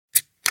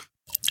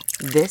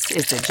This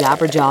is the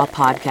Jabberjaw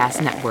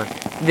Podcast Network.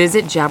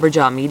 Visit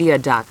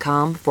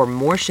jabberjawmedia.com for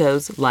more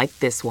shows like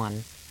this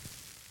one.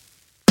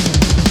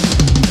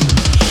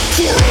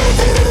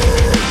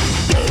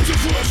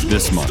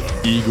 This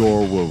month,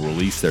 Igor will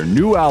release their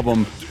new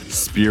album,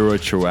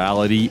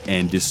 Spirituality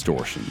and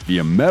Distortion,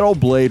 via Metal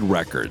Blade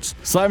Records,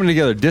 slapping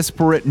together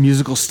disparate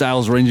musical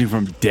styles ranging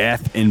from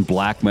death and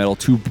black metal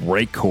to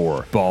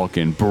breakcore,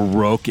 Balkan,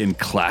 Baroque, and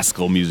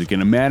classical music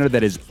in a manner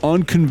that is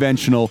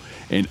unconventional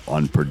and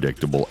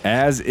unpredictable,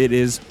 as it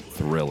is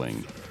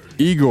thrilling.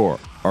 Igor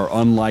are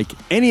unlike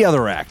any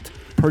other act.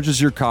 Purchase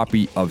your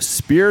copy of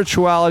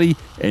Spirituality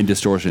and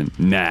Distortion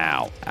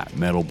now at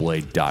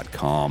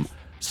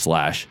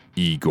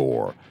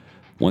metalblade.com/Igor.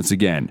 Once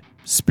again,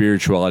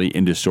 Spirituality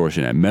and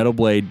Distortion at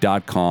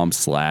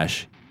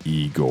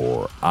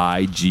metalblade.com/Igor.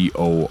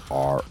 IGORRR.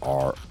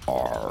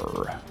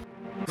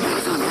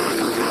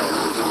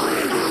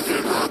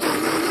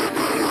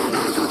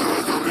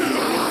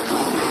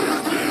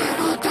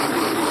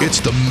 It's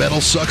the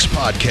Metal Sucks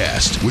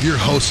Podcast with your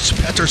hosts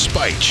Petter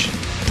Speich,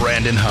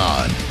 Brandon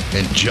Hahn,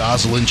 and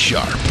Jocelyn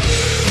Sharp.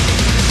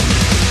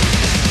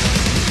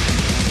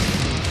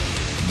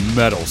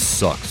 Metal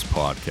Sucks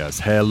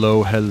Podcast.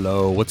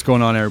 Hello. What's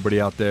going on,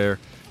 everybody out there?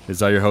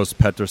 It's your host,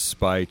 Petter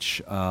Speich.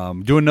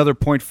 Doing another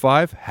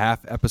 0.5 half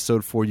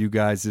episode for you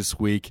guys this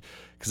week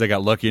because I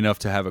got lucky enough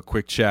to have a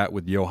quick chat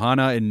with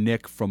Johanna and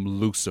Nicke from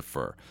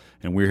Lucifer.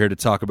 And we're here to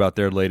talk about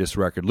their latest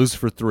record,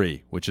 Lucifer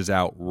 3, which is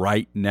out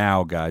right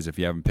now, guys, if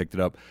you haven't picked it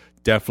up.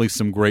 Definitely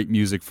some great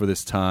music for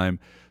this time.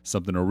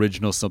 Something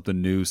original,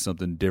 something new,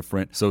 something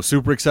different. So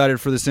super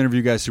excited for this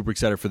interview, guys. Super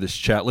excited for this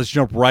chat. Let's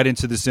jump right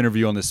into this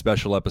interview on this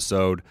special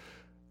episode.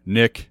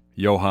 Nicke,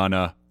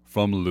 Johanna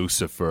from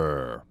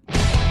Lucifer.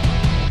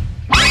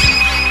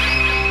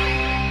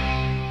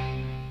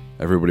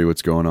 Everybody,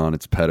 what's going on?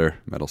 It's Petter,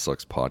 Metal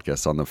Sucks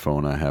Podcast. On the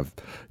phone, I have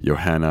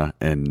Johanna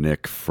and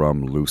Nicke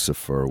from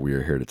Lucifer. We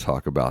are here to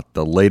talk about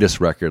the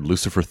latest record,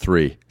 Lucifer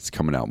 3. It's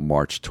coming out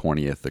March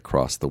 20th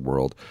across the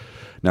world.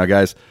 Now,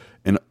 guys,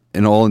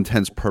 in all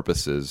intents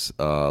purposes,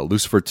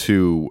 Lucifer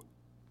 2,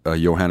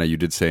 Johanna, you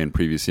did say in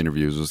previous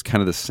interviews, was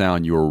kind of the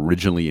sound you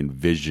originally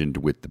envisioned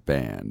with the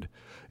band.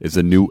 Is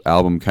the new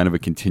album kind of a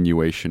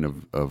continuation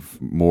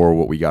of more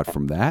what we got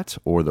from that,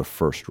 or the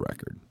first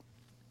record?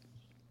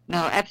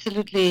 No,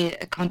 absolutely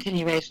a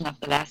continuation of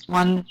the last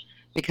one,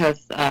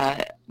 because,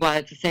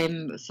 it's the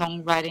same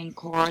songwriting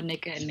core,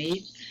 Nicke and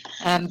me.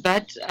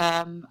 But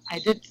I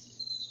did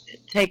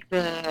take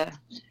the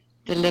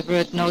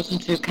deliberate notion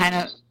to kind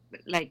of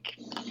like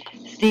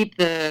steep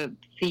the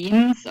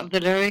themes of the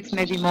lyrics,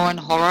 maybe more in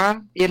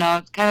horror. You know,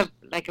 it's kind of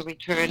like a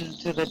return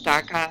to the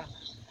darker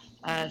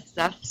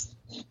stuff.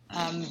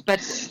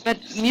 But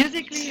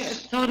musically,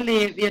 it's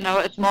totally,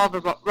 it's more of a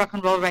rock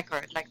and roll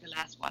record like the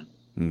last one.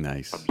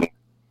 Nice.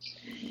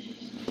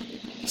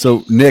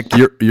 So,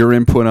 Nicke, your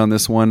input on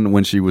this one,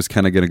 when she was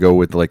kind of going to go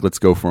with, like, let's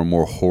go for a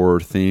more horror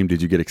theme,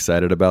 did you get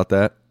excited about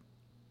that?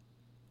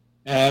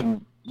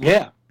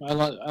 Yeah, I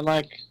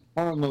like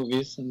horror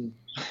movies, and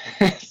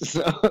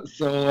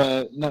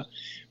no,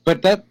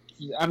 but that,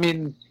 I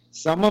mean,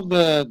 some of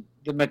the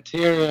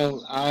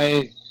material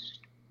I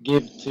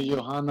give to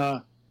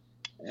Johanna,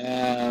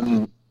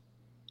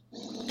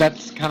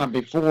 that's kind of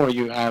before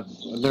you have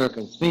a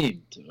lyrical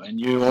theme too, and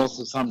you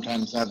also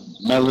sometimes have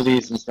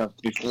melodies and stuff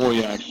before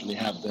you actually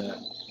have the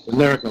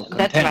lyrical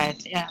content. That's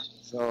right, yeah.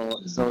 So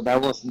that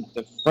wasn't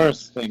the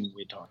first thing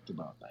we talked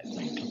about, I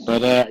think.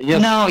 But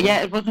yes. No,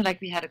 yeah, it wasn't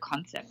like we had a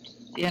concept,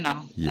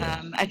 Yeah.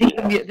 I think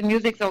the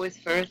music's always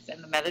first,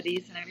 and the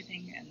melodies and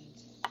everything, and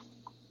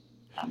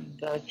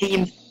the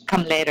themes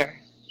come later.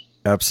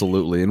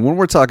 Absolutely. And when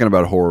we're talking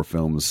about horror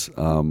films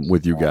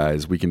with you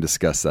guys, we can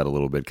discuss that a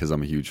little bit because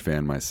I'm a huge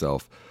fan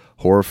myself.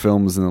 Horror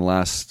films in the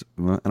last,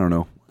 I don't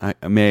know,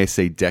 may I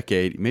say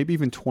decade, maybe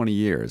even 20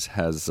 years,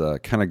 has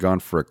kind of gone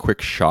for a quick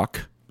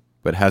shock,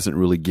 but hasn't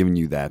really given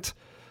you that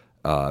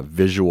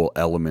visual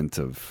element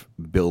of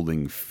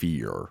building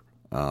fear.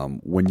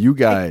 When you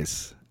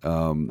guys...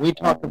 we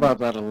talk about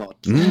that a lot.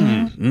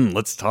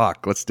 Let's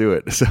talk. Let's do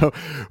it. So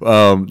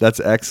that's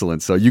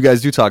excellent. So you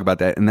guys do talk about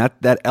that, and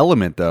that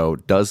element though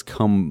does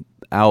come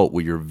out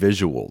with your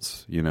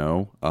visuals.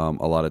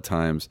 A lot of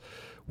times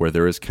where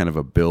there is kind of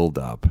a build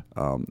up.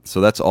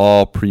 So that's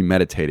all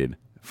premeditated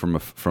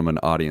from an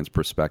audience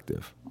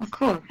perspective. Oh,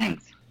 cool.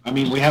 Thanks. I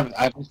mean,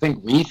 I don't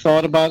think we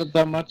thought about it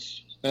that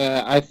much.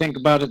 I think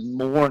about it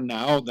more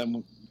now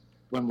than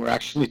when we're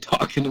actually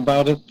talking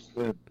about it,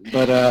 yeah,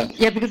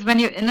 because when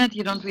you're in it,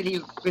 you don't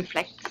really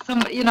reflect.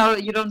 You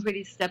don't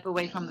really step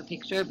away from the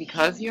picture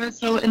because you're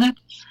so in it.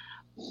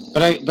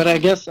 But I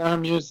guess our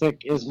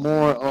music is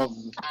more of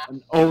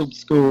an old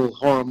school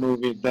horror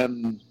movie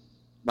than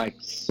like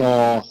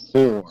Saw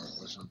 4 or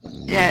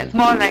something. Yeah, it's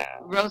more like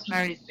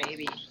Rosemary's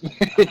Baby.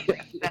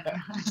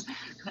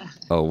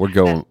 Oh,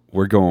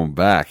 we're going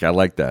back. I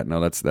like that. No,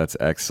 that's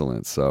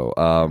excellent. So,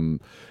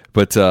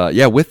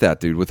 with that,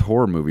 dude, with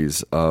horror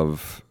movies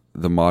of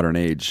the modern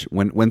age,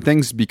 when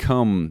things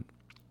become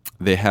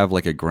they have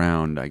like a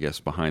ground, I guess,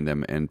 behind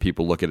them, and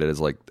people look at it as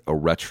like a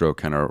retro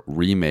kind of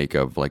remake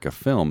of like a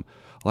film.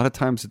 A lot of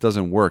times it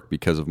doesn't work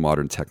because of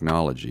modern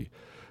technology.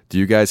 Do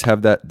you guys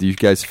have that? Do you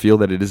guys feel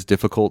that it is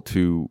difficult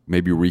to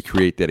maybe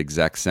recreate that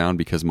exact sound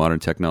because modern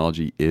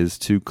technology is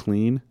too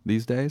clean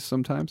these days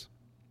sometimes?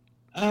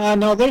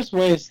 No, there's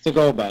ways to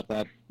go about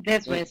that.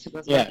 There's ways to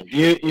go. Yeah,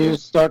 you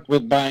start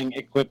with buying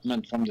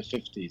equipment from the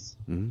 50s.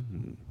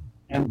 Mm.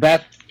 And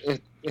that,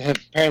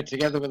 paired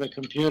together with a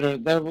computer,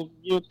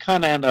 you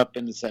kind of end up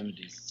in the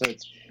 70s. So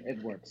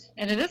it works.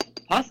 And it is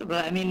possible.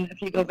 I mean,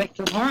 if you go back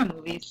to horror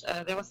movies,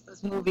 there was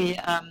this movie,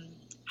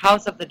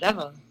 House of the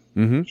Devil,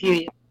 a few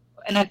years ago.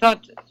 And I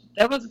thought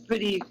that was a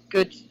pretty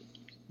good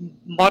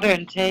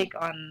modern take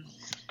on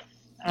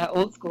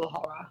old school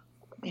horror,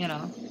 you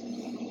know.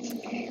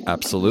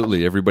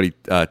 Absolutely. Everybody,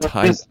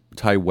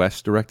 Ty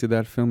West directed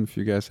that film. If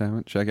you guys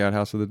haven't, check out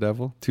House of the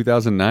Devil.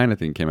 2009, I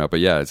think, came out.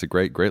 But yeah, it's a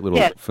great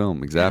little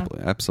film. Exactly.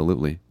 Yeah.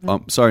 Absolutely.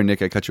 Sorry,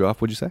 Nick, I cut you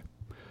off. What'd you say?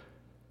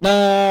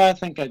 No, I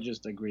think I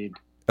just agreed.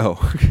 Oh.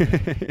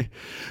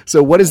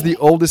 So what is the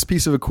oldest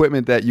piece of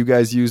equipment that you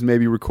guys used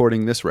maybe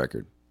recording this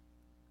record?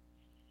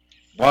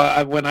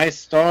 Well, when I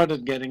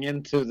started getting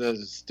into the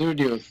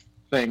studio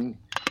thing,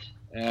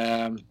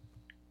 I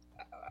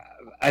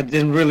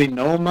didn't really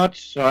know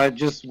much, so I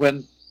just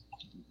went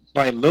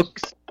by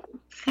looks.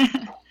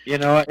 You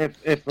know, if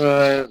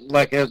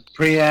like a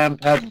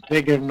preamp had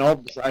bigger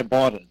knobs, I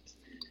bought it,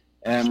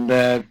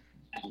 and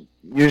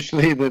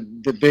usually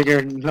the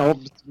bigger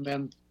knobs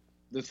meant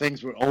the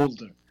things were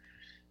older,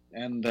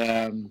 and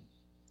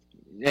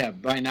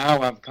by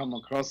now I've come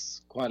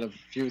across quite a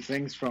few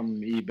things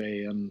from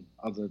eBay and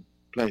other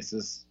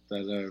places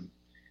that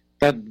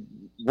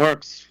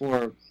works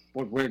for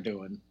what we're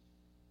doing.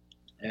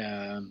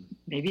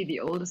 Maybe the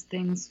oldest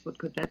things, what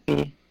could that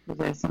be?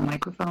 There's some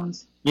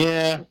microphones.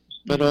 Yeah,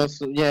 but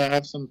also, I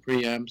have some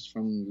preamps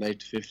from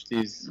late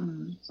 50s,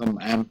 some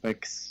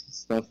Ampex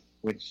stuff,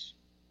 which,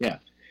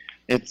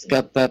 it's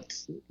got that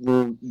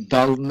little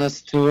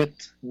dullness to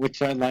it,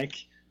 which I like.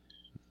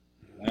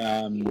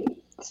 I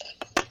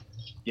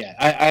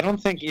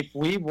don't think if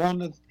we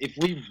wanted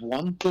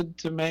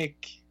to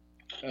make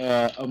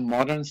a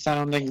modern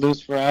sounding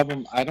Lucifer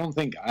album, I don't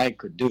think I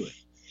could do it.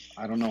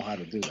 I don't know how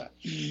to do that.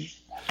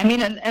 I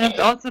mean, and it's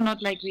also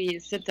not like we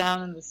sit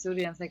down in the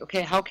studio and think,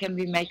 okay, how can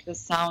we make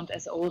this sound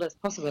as old as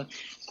possible?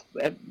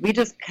 We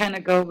just kind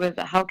of go with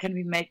how can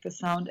we make the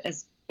sound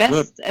as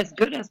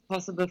good as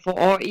possible for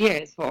our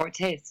ears, for our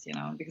taste, you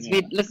know, because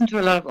we listen to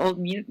a lot of old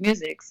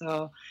music.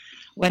 So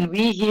when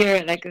we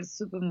hear like a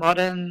super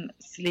modern,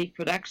 sleek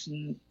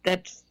production,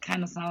 that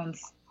kind of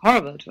sounds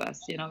horrible to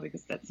us, you know,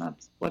 because that's not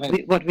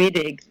what we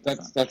dig.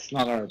 That's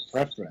not our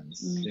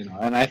preference, you know.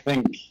 And I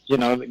think, you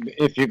know,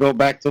 if you go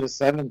back to the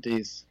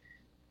 70s,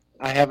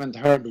 I haven't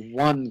heard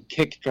one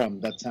kick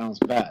drum that sounds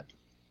bad.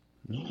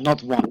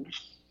 Not one.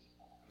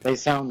 They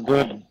sound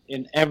good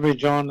in every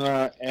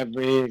genre,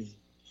 every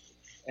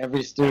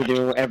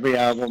studio, every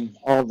album.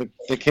 All the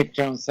kick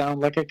drums sound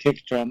like a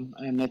kick drum,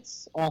 and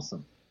it's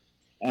awesome.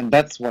 And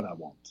that's what I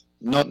want.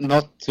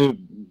 Not to,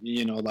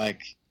 you know,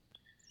 like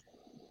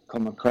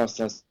come across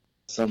as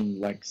some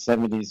like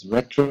 70s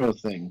retro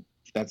thing.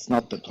 That's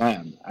not the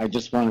plan. I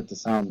just want it to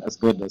sound as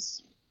good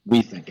as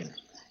we think it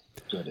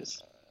good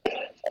is.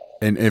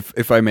 And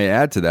if I may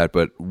add to that,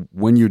 but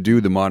when you do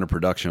the modern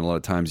production, a lot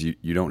of times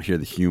you don't hear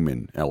the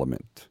human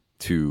element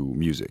to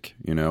music,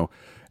 you know?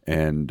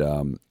 And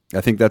I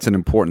think that's an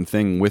important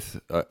thing with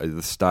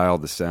the style,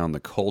 the sound, the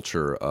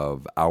culture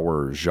of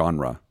our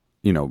genre.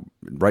 You know,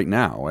 right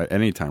now, at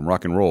any time,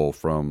 rock and roll,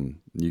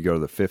 from you go to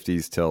the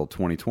 50s till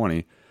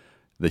 2020,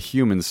 the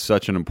human's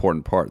such an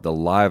important part. The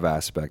live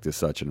aspect is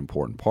such an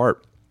important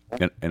part.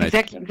 And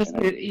exactly, because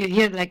you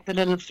hear like the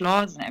little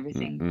flaws and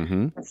everything.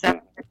 Mm-hmm. Stuff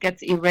that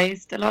gets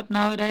erased a lot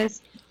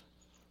nowadays.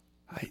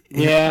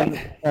 Totally.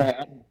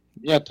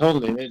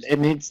 It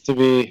needs to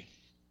be.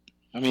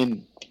 I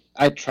mean,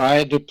 I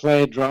try to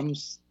play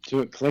drums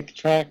to a click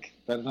track,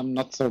 but I'm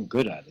not so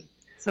good at it.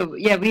 So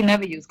we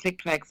never use click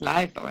tracks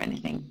live or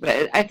anything.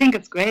 But I think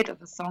it's great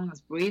if a song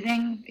is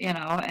breathing, you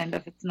know, and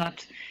if it's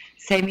not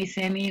samey,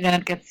 then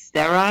it gets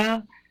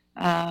sterile.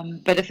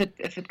 But if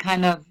it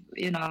kind of,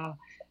 you know,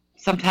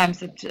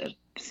 sometimes it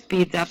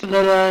speeds up a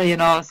little, you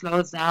know,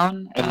 slows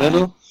down. A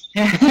little.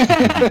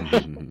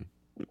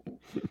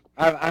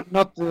 I'm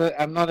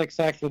not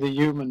exactly the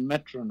human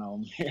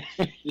metronome here,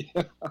 you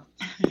know?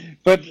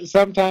 But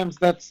sometimes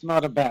that's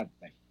not a bad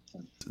thing.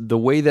 The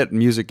way that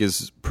music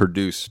is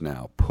produced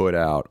now, put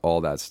out,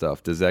 all that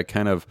stuff, do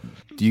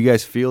you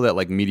guys feel that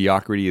like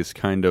mediocrity is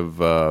kind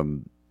of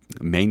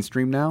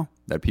mainstream now?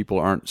 That people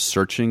aren't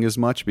searching as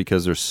much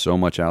because there's so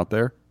much out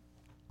there?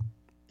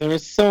 There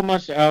is so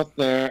much out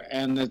there,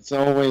 and it's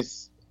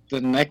always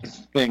the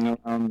next thing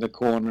around the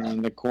corner,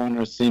 and the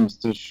corner seems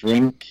to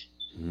shrink.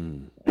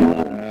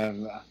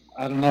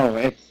 I don't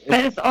know.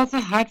 But it's also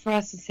hard for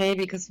us to say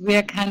because we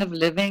are kind of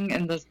living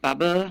in this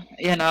bubble,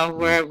 you know,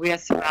 where we are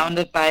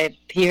surrounded by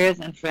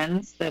peers and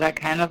friends that are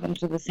kind of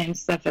into the same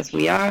stuff as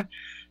we are.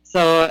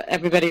 So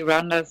everybody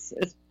around us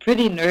is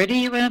pretty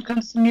nerdy when it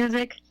comes to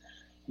music.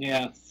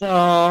 Yeah.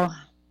 So,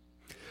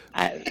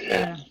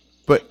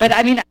 But but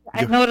I mean,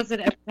 I notice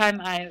it every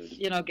time I,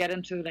 get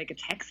into like a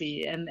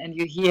taxi and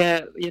you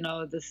hear,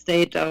 the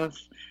state of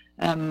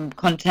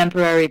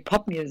contemporary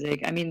pop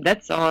music. I mean,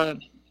 that's all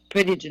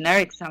pretty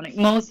generic sounding.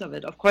 Most of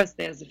it, of course,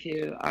 there's a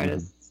few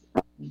artists.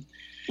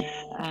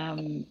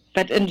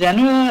 But in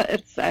general,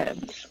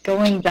 it's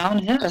going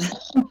downhill,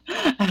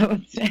 I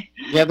would say.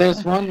 Yeah,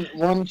 there's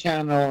one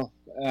channel,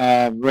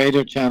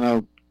 radio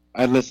channel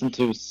I listen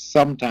to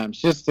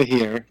sometimes just to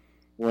hear.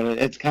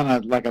 It's kind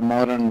of like a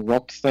modern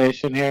rock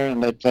station here,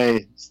 and they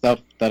play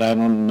stuff that I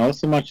don't know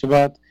so much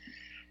about.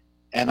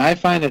 And I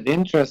find it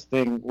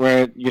interesting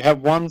where you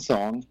have one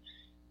song,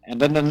 and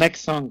then the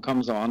next song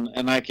comes on,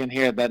 and I can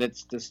hear that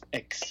it's the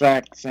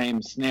exact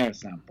same snare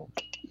sample.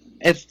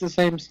 It's the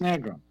same snare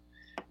drum.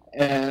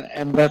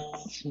 And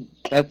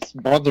that's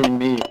bothering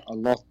me a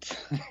lot.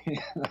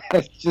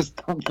 I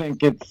just don't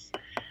think it's...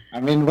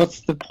 I mean,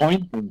 what's the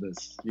point in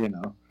this,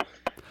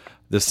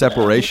 the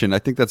separation, I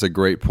think that's a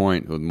great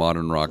point with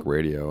modern rock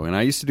radio. And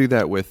I used to do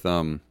that with,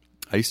 I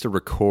used to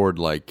record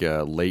like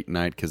late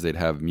night because they'd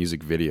have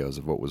music videos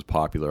of what was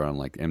popular on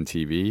like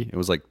MTV. It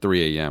was like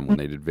 3 a.m. when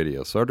they did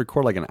videos. So I'd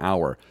record like an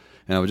hour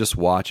and I would just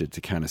watch it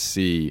to kind of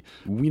see,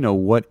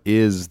 what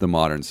is the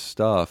modern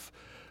stuff.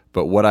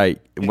 But what I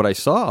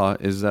saw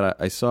is that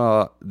I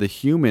saw the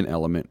human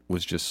element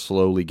was just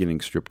slowly getting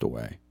stripped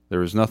away. There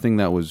was nothing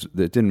that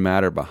didn't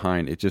matter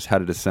behind. It just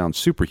had to sound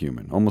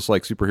superhuman, almost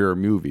like superhero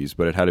movies,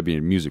 but it had to be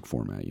in music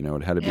format.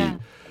 It had to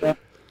be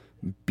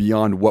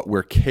beyond what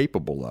we're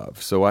capable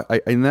of. So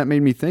and that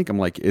made me think. I'm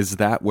like, is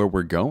that where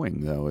we're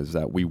going though? Is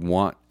that we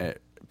want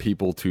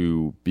people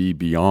to be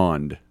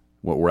beyond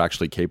what we're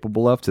actually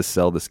capable of, to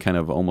sell this kind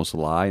of almost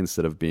lie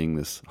instead of being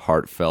this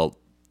heartfelt,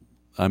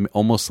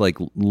 almost like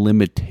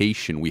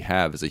limitation we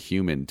have as a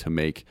human to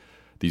make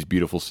these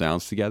beautiful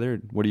sounds together?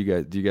 Do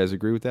you guys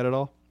agree with that at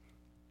all?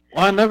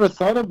 Well, I never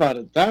thought about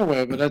it that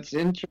way, but that's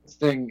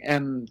interesting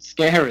and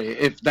scary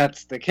if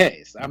that's the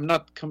case. I'm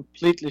not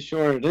completely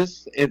sure it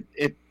is.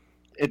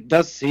 It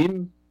does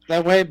seem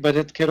that way, but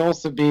it could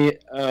also be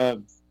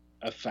a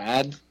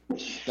fad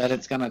that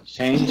it's going to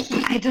change.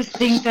 I just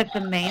think that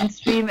the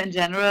mainstream in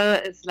general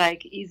is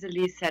like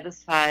easily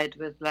satisfied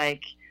with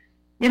like,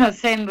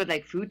 same with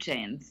like food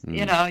chains.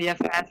 You have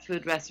fast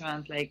food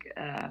restaurants like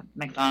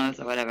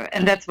McDonald's or whatever.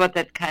 And that's what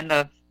that kind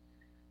of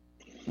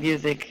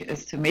music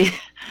is to me.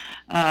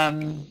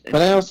 But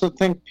I also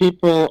think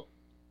people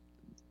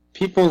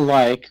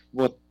like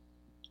what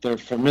they're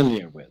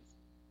familiar with.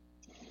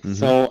 Mm-hmm.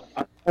 So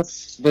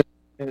unless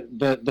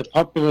the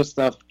popular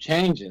stuff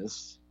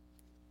changes,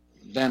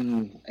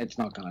 then it's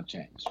not going to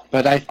change.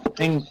 But I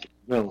think it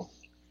will,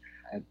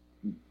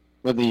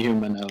 with the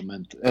human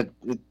element. It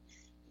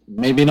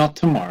maybe not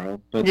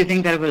tomorrow, but... Do you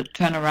think that it will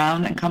turn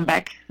around and come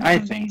back? I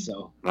think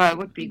so. Well, it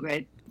would be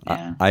great.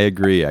 Yeah. I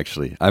agree,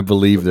 actually. I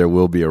believe there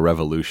will be a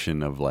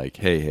revolution of like,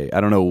 hey, I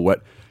don't know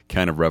what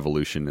kind of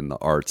revolution in the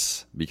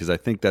arts, because I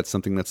think that's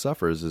something that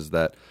suffers, is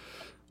that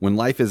when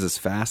life is as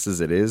fast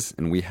as it is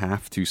and we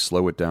have to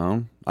slow it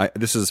down,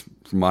 this is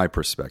from my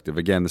perspective.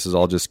 Again, this is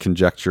all just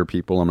conjecture,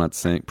 people. I'm not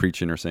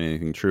preaching or saying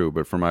anything true,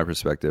 but from my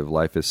perspective,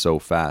 life is so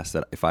fast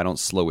that if I don't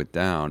slow it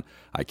down,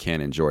 I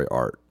can't enjoy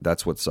art.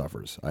 That's what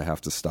suffers. I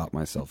have to stop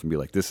myself and be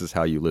like, this is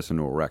how you listen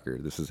to a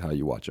record. This is how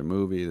you watch a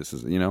movie. This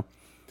is,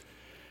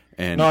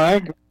 And, no, I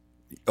agree.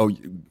 Oh,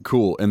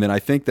 cool. And then I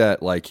think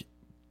that like,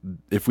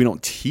 if we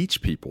don't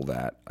teach people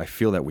that, I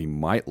feel that we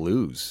might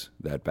lose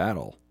that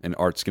battle. And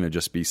art's going to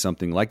just be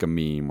something like a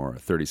meme or a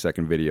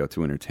 30-second video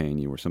to entertain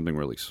you or something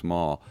really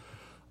small.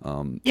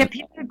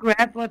 People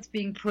grab what's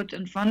being put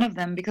in front of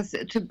them, because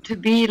to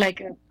be like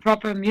a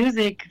proper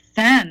music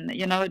fan,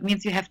 it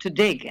means you have to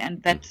dig.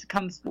 And that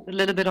comes with a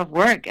little bit of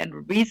work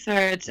and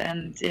research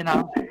and,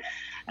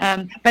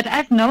 but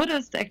I've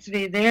noticed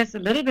actually there's a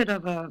little bit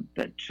of a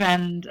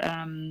trend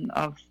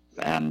of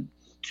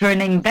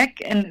turning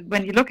back. And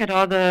when you look at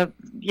all the,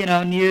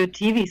 new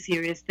TV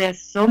series, there's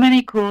so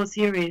many cool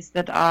series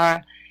that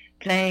are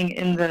playing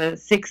in the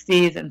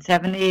 60s and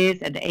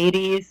 70s and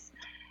 80s.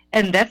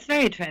 And that's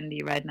very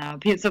trendy right now.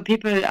 So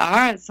people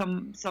are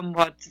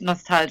somewhat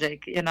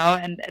nostalgic,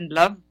 and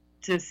love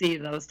to see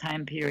those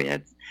time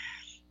periods.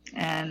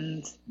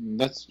 And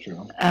that's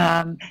true.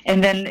 And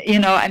then,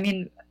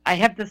 I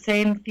have the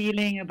same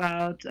feeling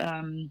about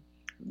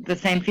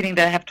that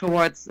I have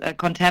towards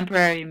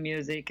contemporary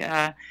music,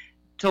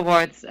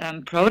 towards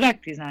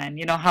product design.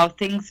 How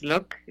things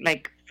look,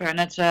 like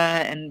furniture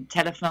and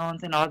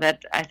telephones and all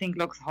that, I think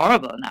looks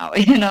horrible now,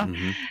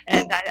 Mm-hmm.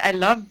 And I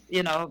love,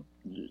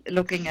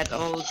 looking at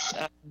old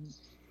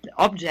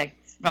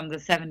objects from the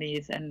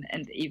 70s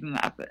and even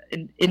up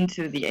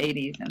into the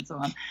 80s and so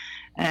on.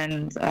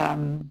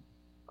 And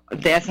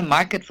there's a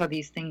market for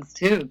these things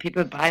too.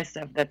 People buy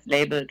stuff that's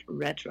labeled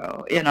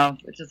retro,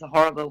 which is a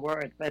horrible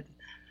word, but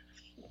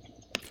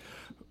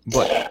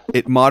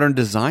modern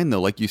design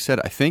though, like you said,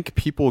 I think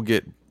people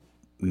get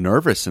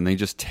nervous and they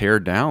just tear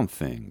down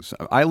things.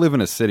 I live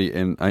in a city,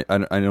 and I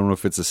don't know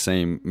if it's the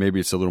same. Maybe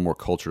it's a little more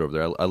cultured over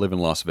there. I live in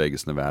Las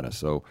Vegas, Nevada,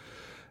 so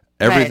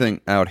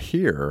everything out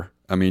here,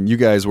 I mean, you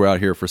guys were out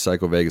here for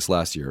Psycho Vegas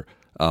last year.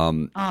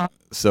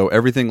 So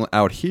everything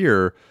out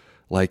here,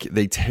 like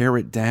they tear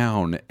it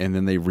down and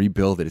then they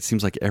rebuild it. It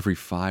seems like every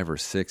 5 or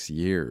 6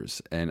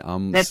 years.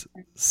 And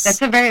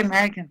that's a very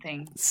American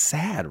thing.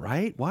 Sad,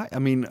 right? Why? I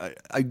mean,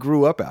 I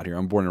grew up out here.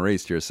 I'm born and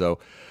raised here. So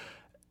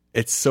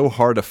it's so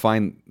hard to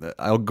find.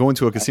 I'll go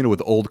into a casino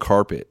with old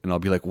carpet and I'll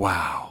be like,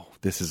 wow,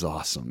 this is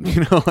awesome.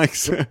 You know, like,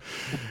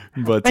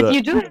 but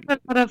you do have a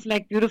lot of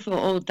like beautiful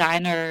old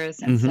diners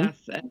and stuff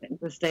in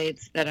the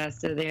States that are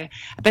still there.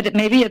 But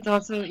maybe it's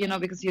also, you know,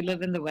 because you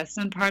live in the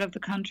western part of the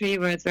country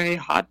where it's very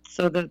hot,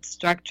 so the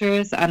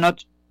structures are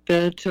not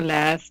built to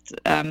last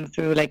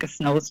through like a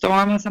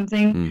snowstorm or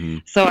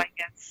something. So I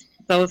guess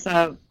those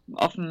are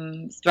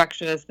often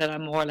structures that are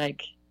more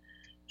like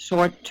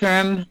short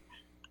term.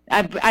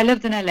 I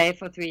lived in LA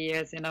for 3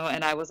 years, you know,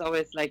 and I was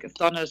always like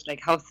astonished,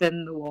 like how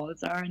thin the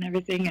walls are and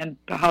everything, and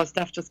how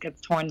stuff just gets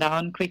torn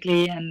down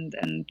quickly.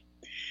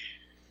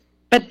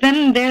 But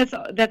then there's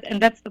that,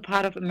 and that's the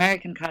part of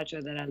American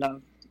culture that I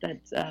love.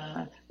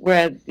 That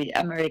where the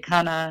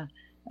Americana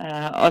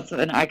also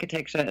in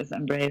architecture is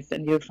embraced,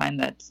 and you'll find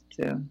that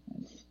too,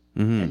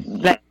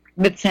 like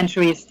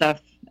mid-century stuff.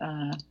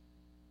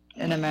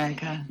 In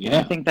America.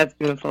 I think that's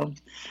beautiful.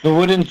 But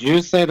wouldn't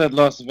you say that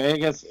Las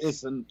Vegas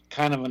isn't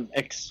kind of an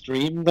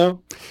extreme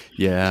though?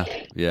 Yeah,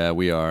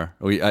 we are.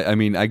 I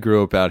mean, I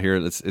grew up out here.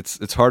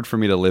 It's hard for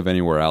me to live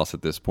anywhere else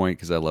at this point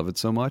because I love it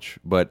so much.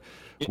 But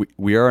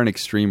we are an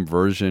extreme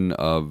version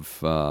of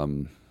I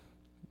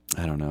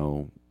don't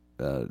know,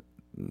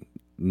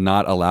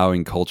 not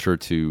allowing culture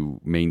to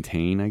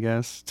maintain, I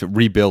guess, to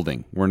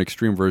rebuilding. We're an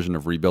extreme version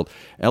of rebuild.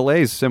 LA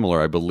is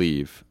similar, I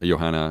believe,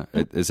 Johanna,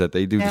 is that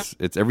they do this.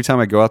 It's every time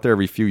I go out there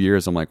every few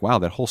years, I'm like, wow,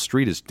 that whole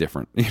street is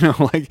different, you know,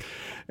 like,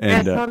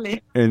 and,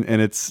 totally.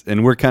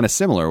 and we're kind of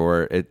similar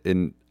where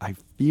and I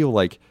feel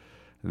like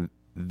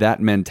that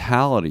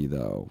mentality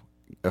though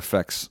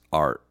affects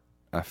art,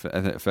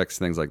 affects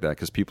things like that.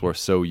 Because people are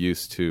so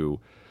used to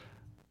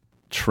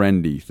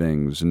trendy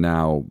things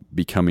now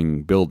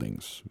becoming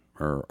buildings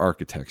or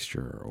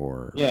architecture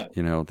or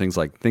you know, things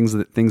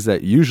that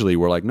usually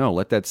we're like, no,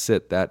 let that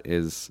sit, that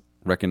is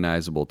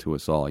recognizable to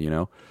us all, you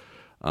know.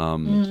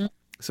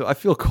 So I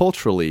feel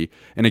culturally,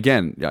 and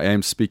again, I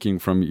am speaking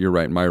from, you're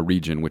right, my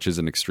region, which is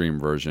an extreme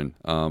version.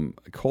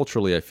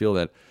 Culturally, I feel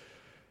that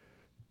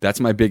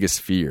that's my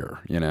biggest fear,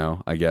 you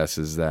know, I guess,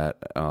 is that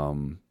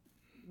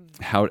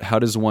how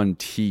does one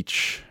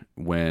teach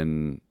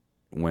when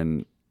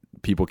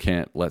people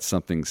can't let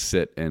something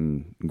sit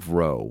and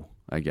grow,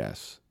 I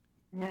guess.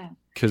 Yeah,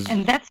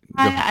 and that's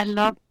why I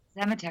love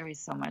cemeteries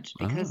so much,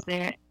 because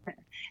it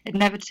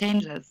never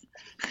changes.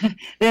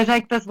 There's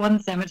like this one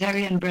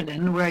cemetery in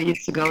Berlin where I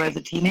used to go as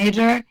a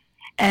teenager,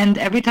 and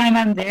every time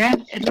I'm there,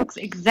 it looks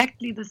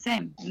exactly the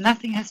same.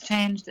 Nothing has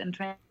changed in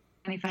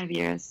 25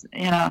 years.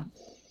 You know,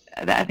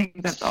 I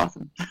think that's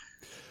awesome.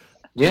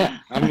 Yeah,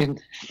 I mean,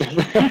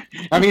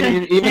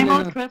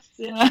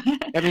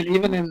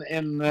 even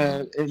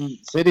in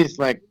cities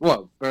like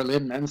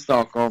Berlin and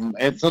Stockholm,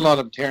 it's a lot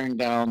of tearing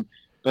down.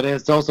 But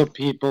it's also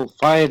people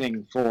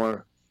fighting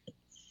for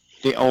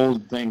the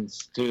old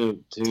things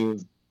to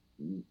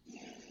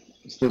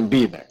still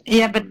be there.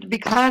 Yeah, but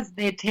because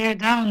they tear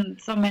down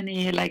so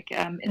many like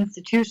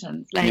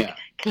institutions, like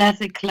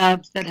classic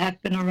clubs that have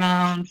been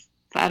around,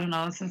 I don't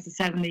know, since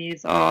the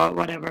 70s or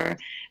whatever.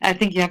 I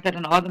think you have that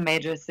in all the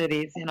major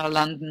cities, you know,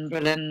 London,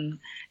 Berlin,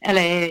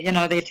 LA, you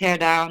know, they tear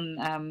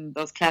down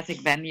those classic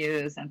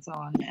venues and so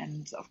on.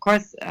 And of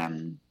course,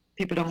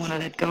 people don't want to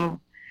let go.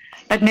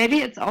 But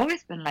maybe it's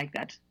always been like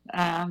that.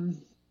 I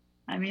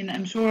mean,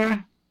 I'm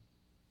sure.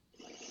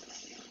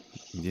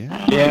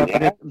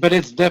 But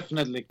it's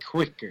definitely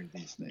quicker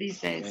these days. These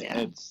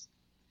days,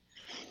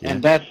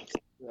 and that,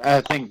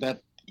 I think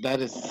that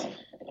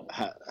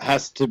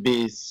has to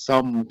be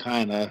some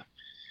kind of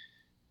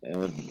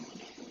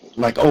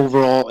like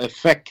overall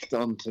effect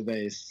on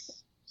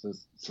today's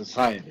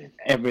society.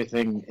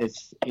 Everything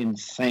is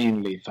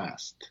insanely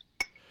fast,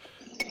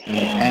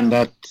 and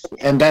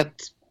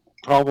that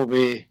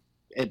probably.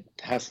 It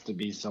has to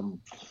be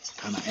some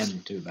kind of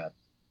end to that.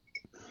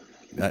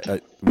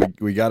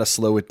 We got to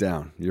slow it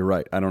down. You're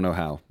right. I don't know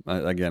how.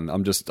 Again,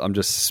 I'm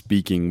just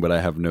speaking, but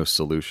I have no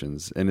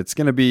solutions. And it's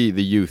going to be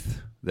the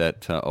youth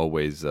that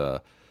always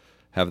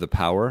have the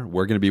power.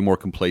 We're going to be more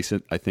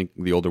complacent, I think,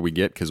 the older we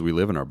get, because we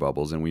live in our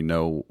bubbles and we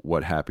know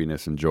what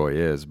happiness and joy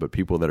is. But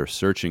people that are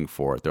searching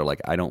for it, they're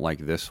like, I don't like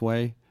this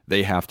way.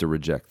 They have to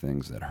reject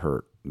things that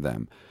hurt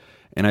them.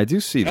 And I do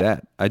see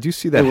that. I do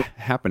see that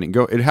happening.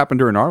 It happened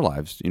during our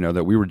lives, you know,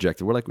 that we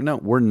rejected. We're like, no,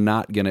 we're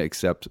not going to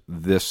accept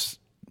this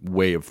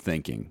way of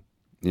thinking,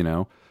 you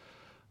know?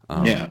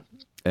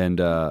 And,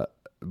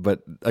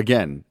 but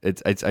again,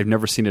 I've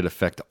never seen it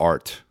affect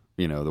art,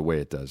 you know, the way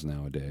it does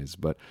nowadays.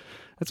 But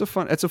it's a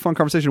fun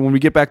conversation. When we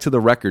get back to the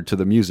record, to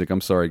the music,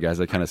 I'm sorry, guys,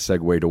 I kind of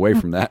segued away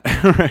from that.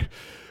 Right?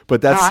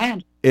 But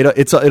that's,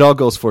 it all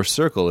goes full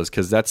circle, is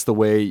because that's the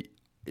way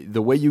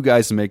you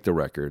guys make the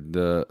record,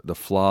 the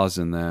flaws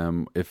in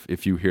them,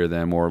 if you hear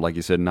them, or like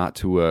you said, not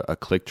to a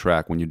click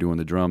track when you're doing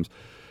the drums,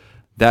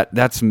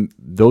 that's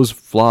those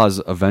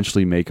flaws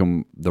eventually make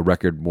the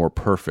record more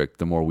perfect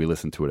the more we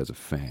listen to it as a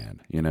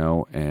fan,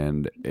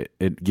 and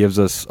it gives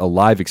us a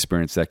live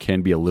experience that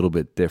can be a little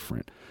bit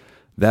different.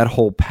 That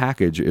whole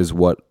package is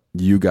what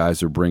you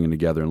guys are bringing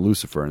together in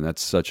Lucifer, and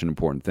that's such an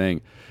important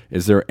thing.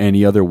 Is there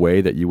any other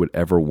way that you would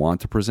ever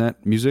want to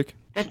present music?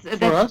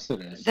 For us it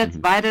is. That's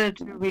vital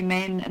to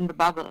remain in the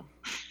bubble.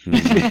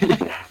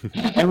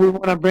 And we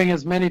want to bring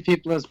as many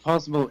people as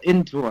possible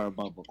into our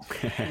bubble.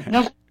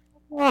 No,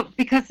 well,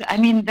 because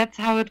that's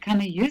how it kind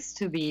of used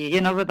to be,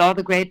 with all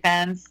the great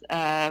bands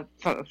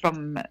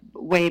from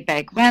way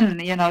back when,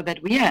 that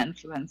we are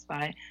influenced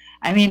by.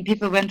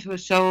 People went to a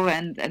show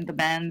and the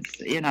bands,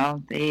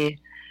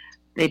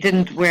 they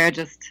didn't wear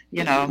just,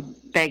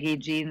 baggy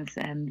jeans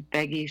and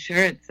baggy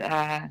shirts.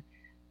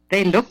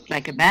 They looked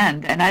like a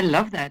band, and I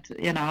love that,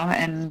 and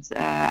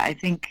I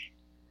think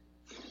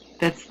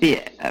that's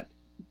the,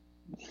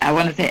 I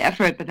want to say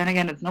effort, but then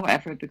again, it's no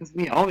effort because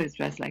we always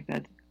dress like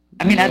that.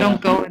 I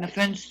don't go in a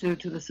fringe to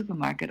the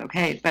supermarket,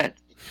 okay, but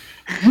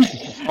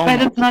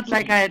but it's not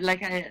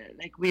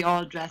like we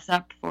all dress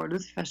up for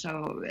Lucifer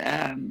show.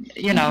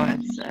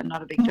 It's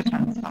not a big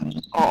difference from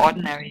or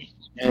ordinary.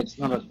 Yeah, it's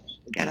not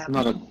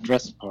a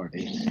dress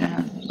party.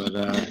 Yeah.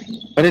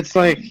 But it's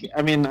like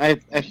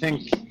I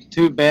think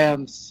two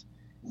bands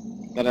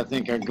that I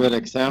think are good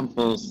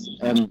examples,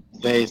 and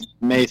they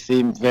may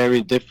seem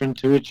very different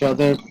to each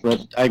other.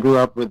 But I grew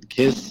up with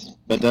Kiss,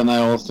 but then I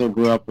also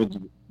grew up with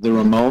the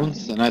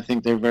Ramones, and I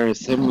think they're very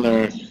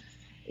similar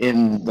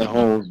in the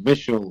whole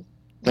visual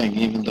thing,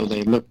 even though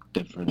they look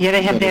different. Yeah,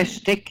 they have their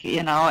shtick,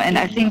 and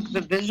I think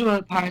the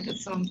visual part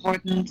is so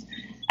important.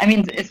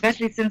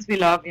 Especially since we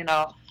love,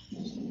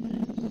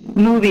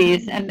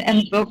 movies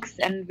and books,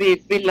 and we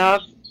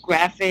love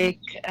graphic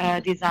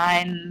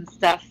design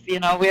stuff.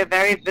 We're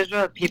very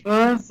visual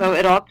people, so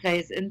it all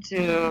plays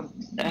into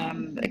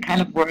the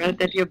kind of world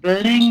that you're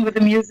building with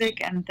the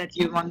music, and that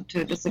you want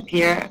to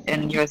disappear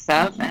in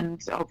yourself, and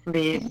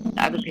hopefully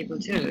other people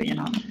too.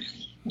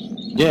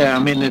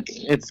 Yeah,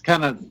 it's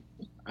kind of,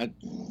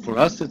 for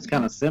us, it's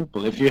kind of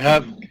simple. If you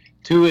have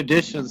two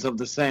editions of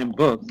the same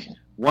book,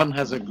 one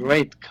has a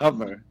great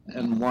cover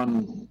and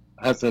one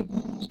has a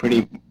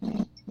pretty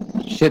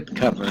shit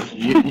cover,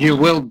 you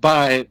will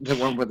buy the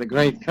one with the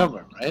great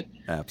cover, right?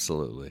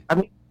 Absolutely.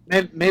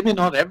 Maybe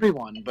not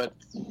everyone, but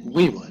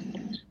we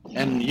would,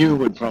 and you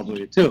would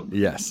probably too.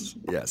 Yes,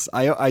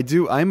 I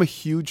do. I'm a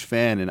huge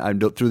fan,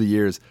 and through the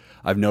years,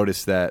 I've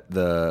noticed that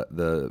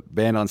the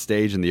band on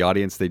stage and the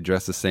audience, they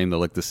dress the same, they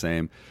look the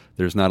same.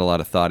 There's not a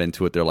lot of thought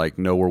into it. They're like,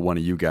 no, we're one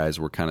of you guys.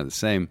 We're kind of the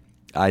same.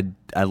 I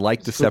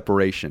like the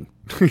separation.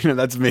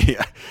 That's me.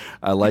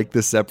 I like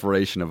the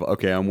separation of,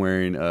 okay, I'm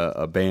wearing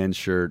a band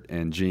shirt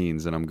and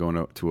jeans, and I'm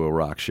going to a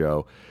rock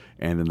show,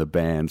 and then the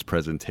band's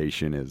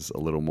presentation is a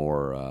little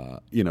more,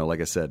 like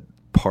I said,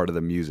 part of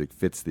the music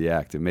fits the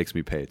act. It makes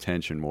me pay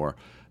attention more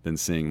than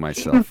seeing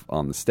myself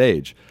on the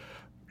stage.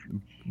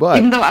 But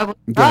even though I would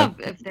love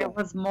if there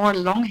was more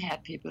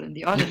long-haired people in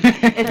the audience.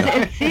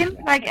 It seems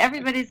like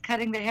everybody's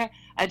cutting their hair.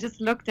 I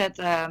just looked at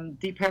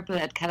Deep Purple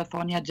at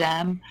California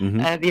Jam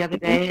the other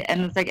day,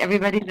 and it's like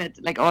everybody that,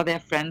 like all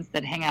their friends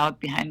that hang out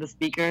behind the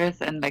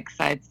speakers and like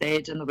side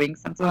stage and the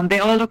wings and so on, they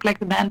all look like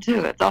the band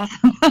too. It's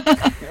awesome.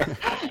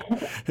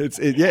 It's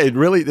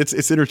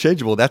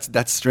interchangeable.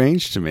 That's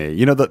strange to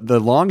me. The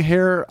long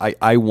hair,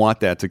 I want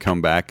that to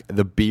come back.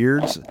 The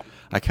beards,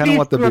 I kind of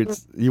want the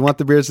beards. You want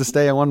the beards to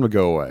stay? I want them to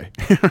go away.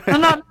 No,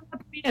 not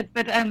beards,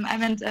 but I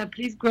meant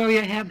please grow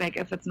your hair back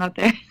if it's not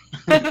there.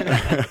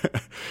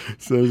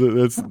 So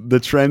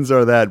the trends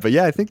are that. But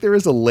yeah, I think there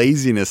is a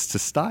laziness to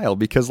style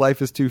because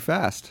life is too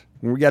fast.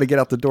 We got to get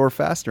out the door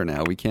faster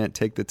now. We can't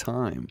take the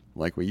time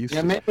like we used to.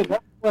 Yeah, maybe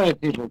that's why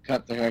people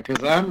cut their hair.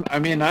 Because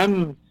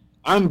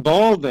I'm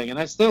balding and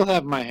I still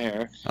have my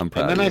hair. I'm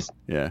proud. And then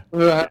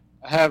I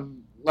have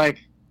like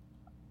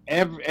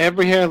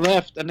every hair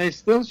left, and they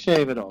still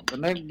shave it off,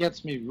 and that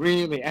gets me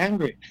really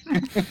angry.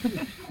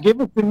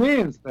 Give it to me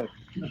instead.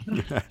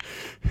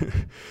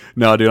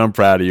 No, dude, I'm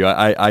proud of you.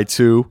 I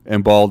too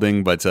am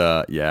balding, but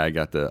I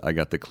got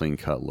the clean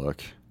cut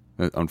look.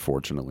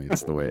 Unfortunately,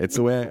 it's the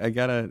way I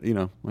gotta,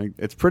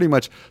 it's pretty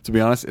much, to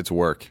be honest, it's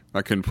work.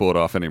 I couldn't pull it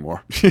off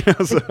anymore. So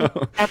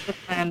that's the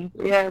plan.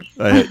 Yes.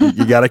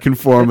 You gotta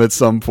conform at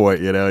some point.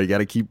 You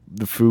gotta keep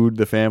the food,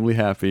 the family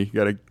happy.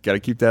 You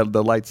gotta keep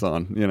the lights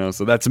on.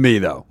 So that's me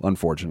though.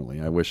 Unfortunately,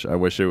 I wish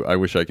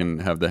I can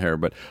have the hair,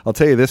 but I'll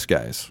tell you this,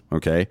 guys.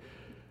 Okay,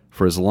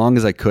 for as long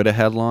as I could have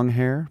had long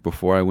hair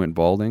before I went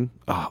balding,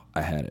 I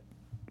had it.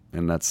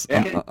 And that's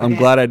I'm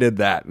glad I did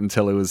that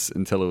until it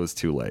was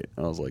too late.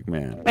 I was like,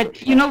 man. But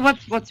you know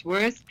what's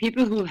worse?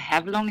 People who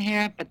have long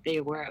hair but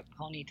they wear a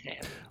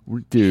ponytail.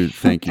 Dude,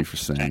 thank you for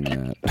saying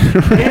that.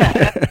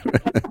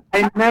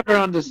 I never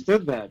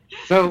understood that.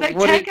 So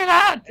check it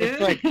out, dude.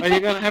 It's like, are you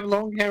gonna have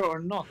long hair or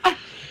not?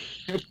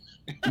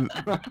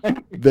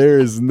 There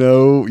is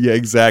no,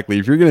 exactly.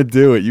 If you're gonna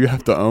do it, you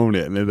have to own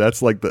it, and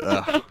that's like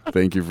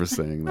thank you for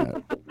saying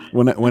that.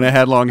 When I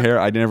had long hair,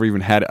 I never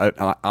even had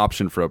an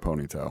option for a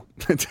ponytail.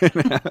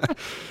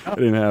 I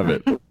didn't have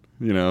it.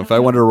 You know, if I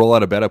wanted to roll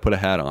out of bed, I put a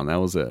hat on. That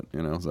was it.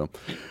 You know, so.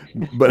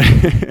 But,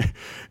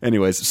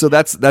 anyways, so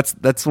that's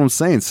what I'm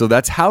saying. So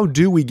that's how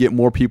do we get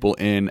more people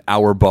in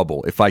our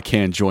bubble? If I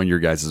can join your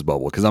guys'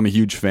 bubble, because I'm a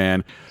huge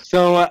fan.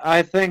 So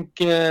I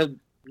think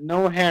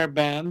no hair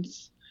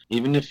bands,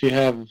 even if you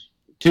have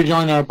to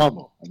join our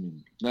bubble. I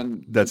mean,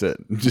 then that's it.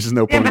 Just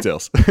no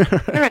ponytails.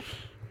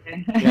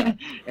 Yeah,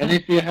 and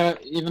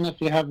even if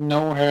you have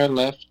no hair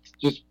left,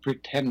 just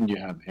pretend you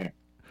have hair.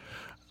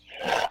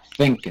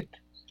 Think it.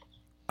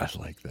 I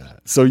like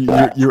that. So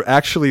you're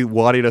actually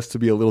wanting us to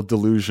be a little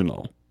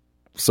delusional.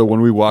 So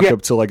when we walk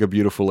up to like a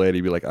beautiful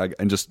lady, be like,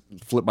 and just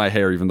flip my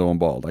hair even though I'm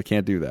bald. I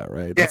can't do that,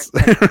 right?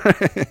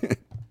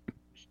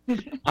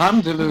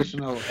 I'm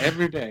delusional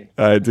every day.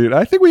 Dude,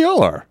 I think we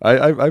all are.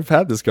 I've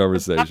had this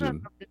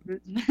conversation.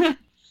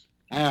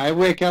 I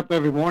wake up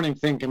every morning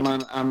thinking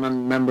I'm a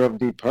member of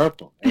Deep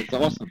Purple. It's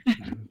awesome.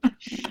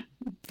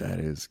 That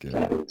is good.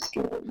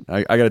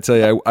 I got to tell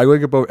you, I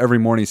wake up every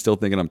morning still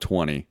thinking I'm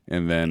 20,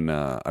 and then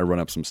I run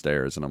up some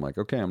stairs, and I'm like,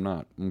 okay, I'm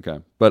not. Okay.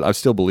 But I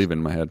still believe it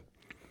in my head.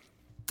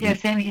 Yeah,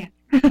 same here.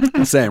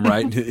 Same,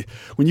 right?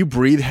 When you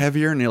breathe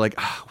heavier, and you're like,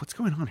 what's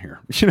going on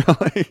here? You know,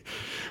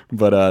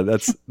 but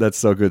that's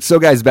so good. So,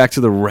 guys, back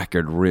to the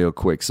record real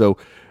quick. So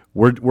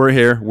we're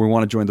here. We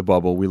want to join the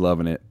bubble. We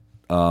loving it.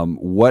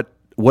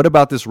 What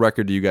about this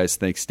record do you guys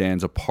think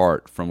stands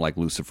apart from like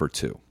Lucifer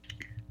 2?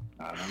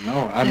 I don't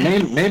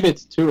know. Maybe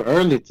it's too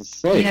early to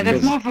say. Yeah,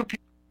 that's more for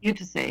you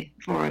to say,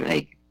 for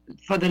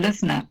the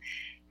listener.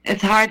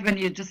 It's hard when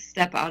you just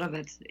step out of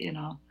it, you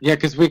know. Yeah,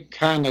 because we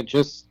kind of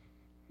just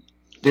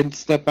didn't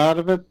step out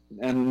of it,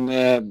 and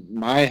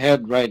my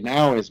head right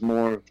now is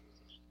more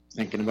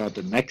thinking about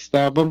the next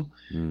album,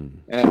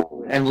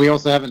 and we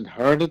also haven't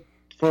heard it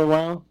for a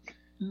while.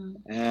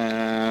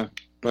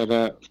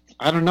 But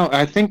I don't know.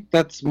 I think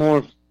that's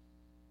more.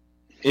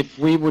 If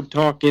we would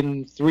talk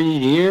in 3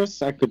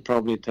 years, I could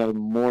probably tell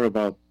more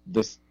about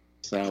this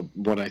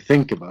what I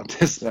think about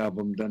this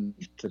album than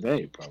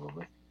today,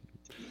 probably.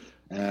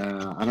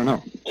 I don't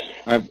know.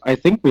 I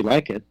think we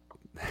like it.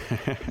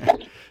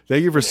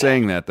 Thank you for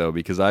saying that, though,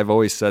 because I've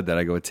always said that.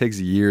 I go, it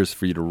takes years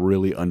for you to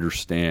really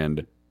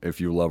understand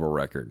if you love a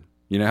record.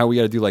 You know how we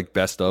got to do like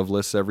best of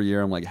lists every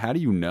year? I'm like, how do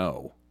you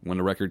know when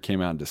a record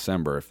came out in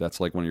December if that's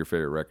like one of your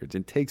favorite records?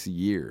 It takes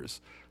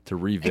years to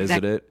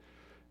revisit it,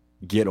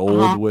 get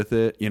old with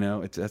it. You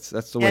know, that's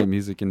the way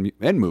music and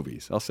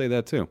movies. I'll say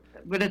that too.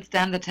 Will it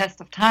stand the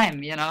test of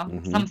time? You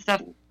know, some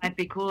stuff might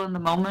be cool in the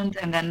moment,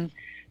 and then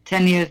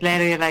 10 years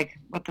later, you're like,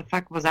 what the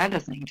fuck was I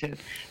listening to?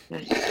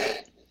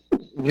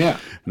 Yeah.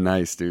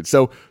 Nice, dude.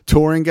 So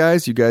touring,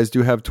 guys, you guys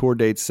do have tour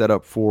dates set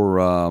up for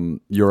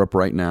Europe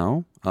right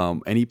now.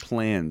 Any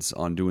plans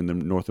on doing the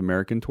North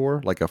American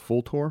tour, like a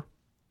full tour?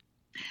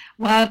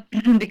 Well,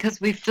 because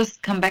we've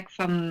just come back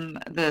from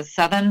the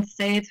southern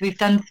states, we've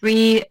done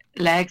 3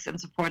 legs in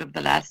support of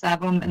the last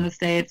album in the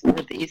States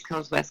with the East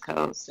Coast, West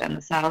Coast, and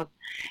the South.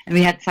 And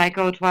we had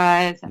Psycho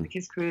twice and the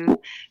Kiss Cruise.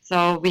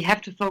 So we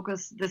have to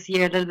focus this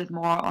year a little bit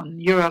more on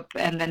Europe.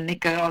 And then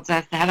Nicke also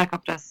has the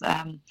helicopters.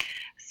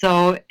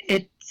 So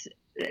it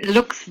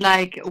looks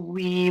like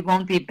we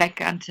won't be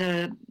back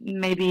until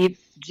maybe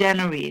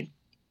January,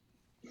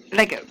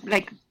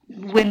 like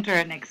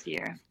winter next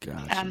year.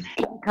 Gotcha.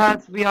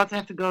 Because we also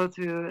have to go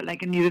through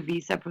like a new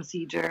visa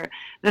procedure.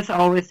 This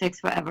always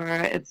takes forever.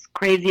 It's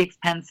crazy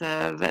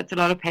expensive. It's a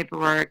lot of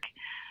paperwork.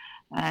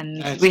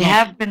 And we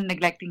have been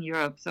neglecting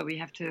Europe, so we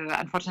have to,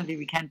 unfortunately,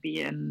 we can't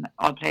be in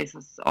all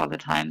places all the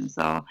time.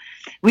 So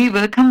we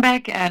will come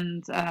back,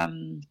 and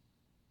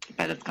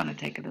but it's going to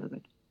take a little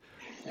bit.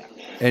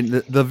 And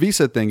the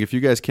visa thing, if you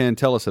guys can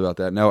tell us about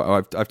that.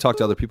 Now, I've talked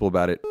to other people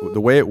about it.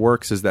 The way it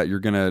works is that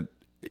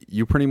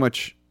you pretty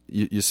much,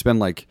 you spend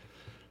like,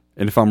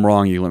 and if I'm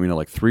wrong, you let me know,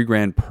 like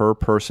 $3,000 per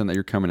person that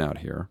you're coming out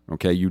here.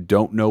 Okay. You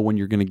don't know when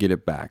you're going to get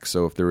it back.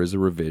 So if there is a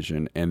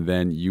revision, and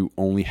then you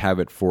only have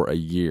it for a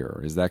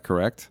year. Is that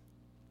correct?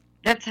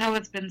 That's how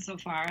it's been so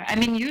far. I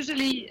mean,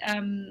 usually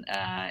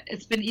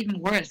it's been even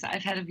worse.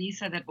 I've had a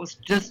visa that was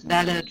just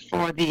valid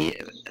for the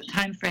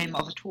time frame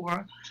of a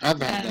tour. I've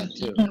had that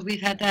too.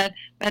 We've had that,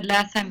 but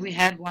last time we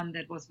had one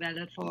that was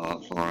valid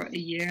for a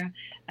year.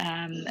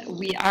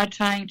 We are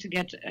trying to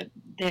get,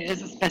 there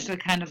is a special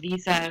kind of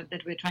visa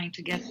that we're trying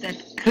to get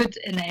that could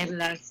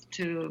enable us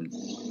to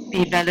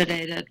be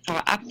validated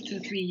for up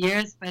to 3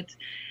 years, but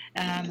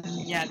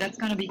that's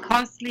going to be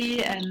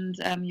costly, and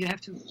you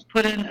have to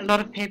put in a lot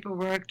of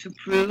paperwork to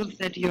prove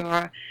that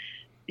you're,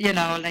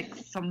 like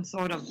some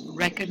sort of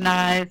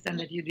recognized and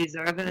that you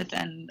deserve it.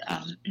 And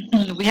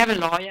we have a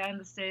lawyer in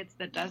the States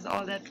that does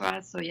all that for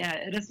us. So yeah,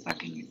 it is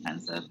fucking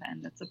expensive,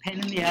 and it's a pain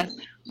in the ass.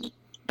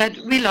 But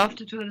we love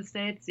to tour the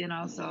States,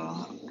 so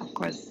of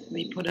course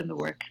we put in the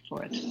work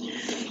for it.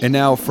 And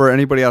now, for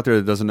anybody out there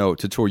that doesn't know,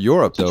 to tour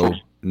Europe though,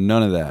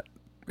 none of that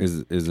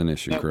is an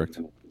issue, correct?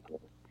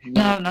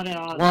 No, not at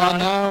all. Well,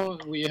 No. now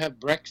we have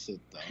Brexit,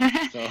 though.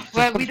 So.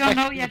 Well, we don't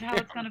know yet how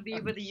it's going to be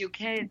with the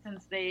UK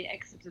since they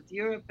exited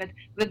Europe. But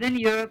within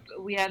Europe,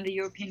 we are in the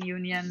European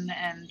Union,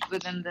 and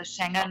within the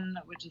Schengen,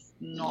 which is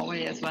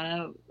Norway as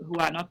well, who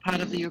are not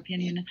part of the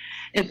European Union,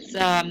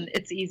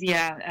 it's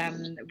easier.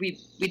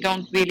 We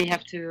don't really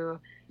have to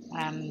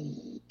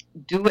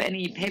do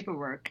any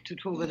paperwork to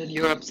tour within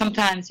Europe.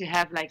 Sometimes you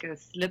have like a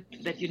slip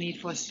that you need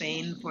for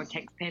Spain for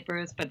tax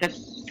papers, but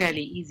that's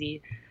fairly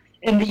easy.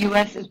 In the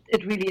US,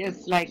 it really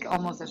is like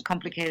almost as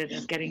complicated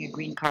as getting a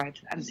green card.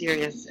 I'm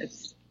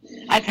serious.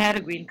 I've had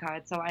a green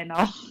card, so I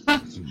know.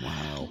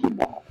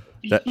 Wow.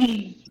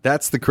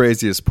 That's the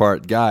craziest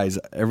part. Guys,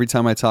 every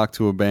time I talk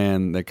to a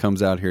band that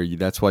comes out here,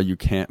 that's why you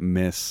can't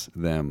miss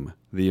them.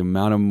 The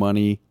amount of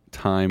money,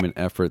 time, and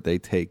effort they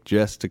take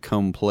just to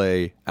come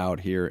play out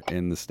here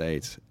in the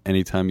States.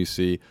 Anytime you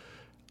see,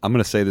 I'm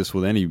going to say this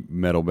with any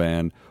metal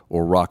band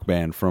or rock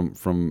band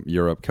from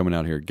Europe coming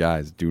out here,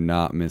 guys, do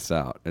not miss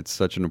out. It's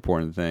such an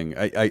important thing.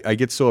 I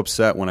get so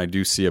upset when I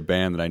do see a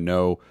band that I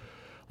know.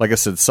 Like I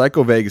said,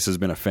 Psycho Vegas has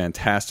been a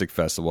fantastic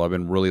festival. I've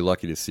been really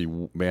lucky to see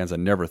bands I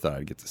never thought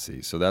I'd get to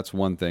see. So that's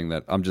one thing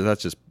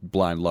that's just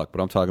blind luck. But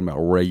I'm talking about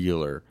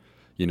regular,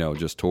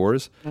 just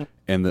tours,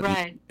 and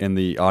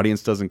the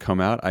audience doesn't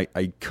come out.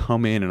 I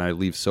come in and I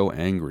leave so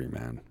angry,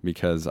 man,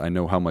 because I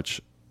know how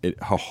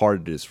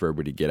hard it is for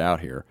everybody to get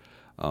out here.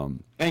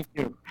 Thank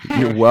you.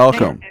 You're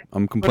welcome.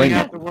 I'm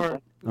complaining.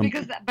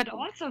 But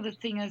also the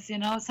thing is,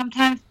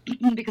 sometimes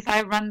because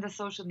I run the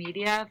social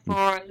media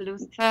for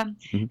Lucifer,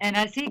 and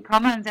I see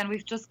comments, and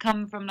we've just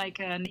come from like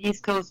an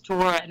East Coast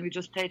tour, and we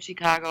just played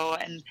Chicago,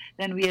 and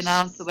then we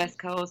announced the West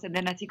Coast, and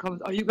then I see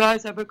comments, are you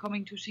guys ever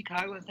coming to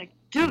Chicago? It's like,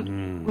 dude,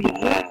 we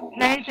just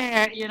played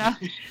there,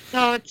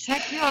 So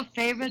check your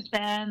favorite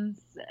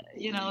bands,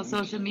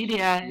 social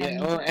media.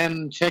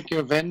 And check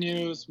your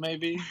venues,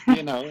 maybe,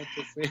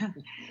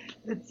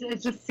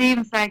 It just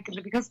seems like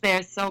because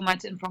there's so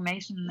much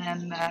information,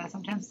 and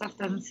sometimes stuff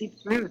doesn't seep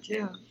through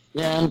too.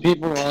 Yeah, and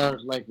people are,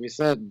 like we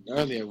said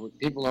earlier,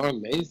 people are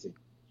lazy.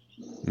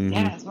 Mm-hmm.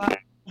 Yeah, as well.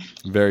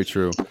 Very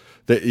true.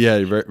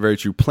 Very, very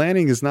true.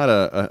 Planning is not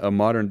a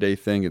modern day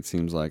thing, it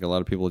seems like. A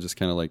lot of people just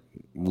kind of like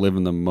live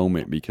in the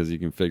moment because you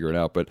can figure it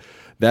out. But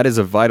that is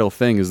a vital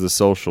thing, is the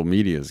social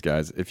medias,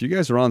 guys. If you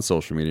guys are on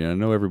social media, and I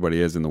know everybody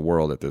is in the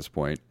world at this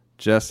point,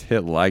 just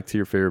hit like to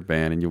your favorite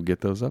band and you'll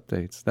get those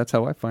updates. That's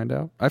how I find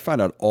out. I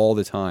find out all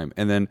the time.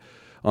 And then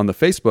on the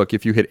Facebook,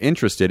 if you hit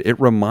interested, it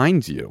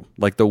reminds you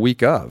like the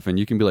week of, and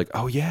you can be like,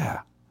 oh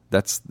yeah,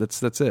 that's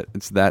it.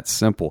 It's that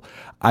simple.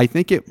 I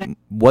think it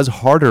was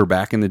harder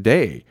back in the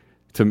day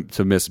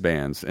to miss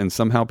bands, and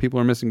somehow people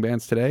are missing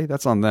bands today.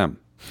 That's on them.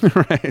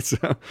 Right.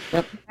 So,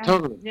 yep,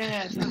 totally.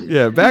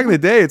 Yeah. Back in the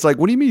day, it's like,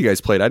 what do you mean you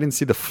guys played? I didn't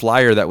see the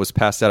flyer that was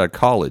passed out at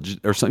college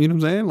or something. You know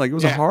what I'm saying? Like, it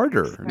was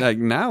harder. Like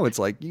now, it's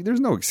like there's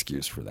no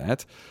excuse for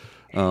that.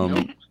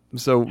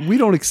 So we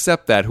don't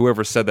accept that.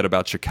 Whoever said that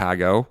about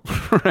Chicago,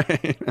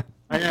 right?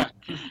 Yeah.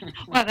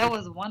 Well, that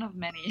was one of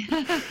many.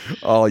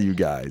 All you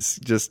guys,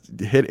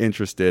 just hit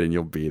interested and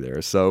you'll be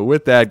there. So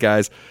with that,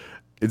 guys,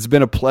 it's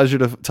been a pleasure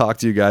to talk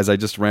to you guys. I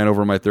just ran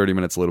over my 30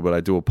 minutes a little bit. I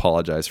do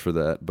apologize for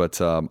that,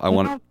 but I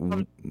want to.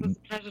 It was a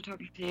pleasure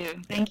talking to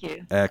you. Thank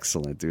you.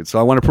 Excellent, dude. So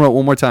I want to promote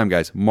one more time,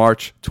 guys.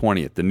 March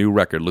 20th, the new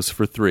record,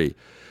 Lucifer 3.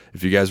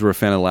 If you guys were a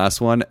fan of the last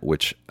one,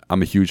 which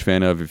I'm a huge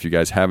fan of, if you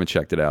guys haven't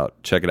checked it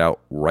out, check it out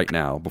right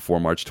now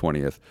before March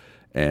 20th.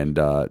 And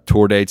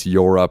tour dates,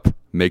 Europe.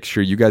 Make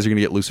sure you guys are going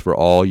to get Lucifer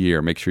all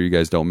year. Make sure you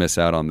guys don't miss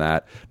out on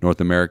that. North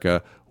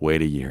America,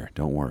 wait a year.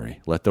 Don't worry.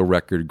 Let the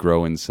record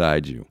grow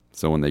inside you.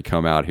 So when they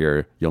come out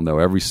here, you'll know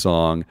every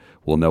song.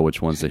 We'll know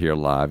which ones to hear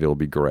live. It'll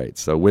be great.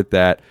 So with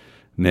that,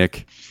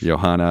 Nick,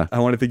 Johanna, I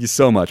want to thank you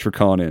so much for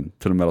calling in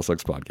to the Metal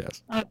Sucks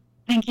podcast.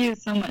 Thank you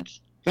so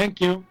much.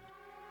 Thank you.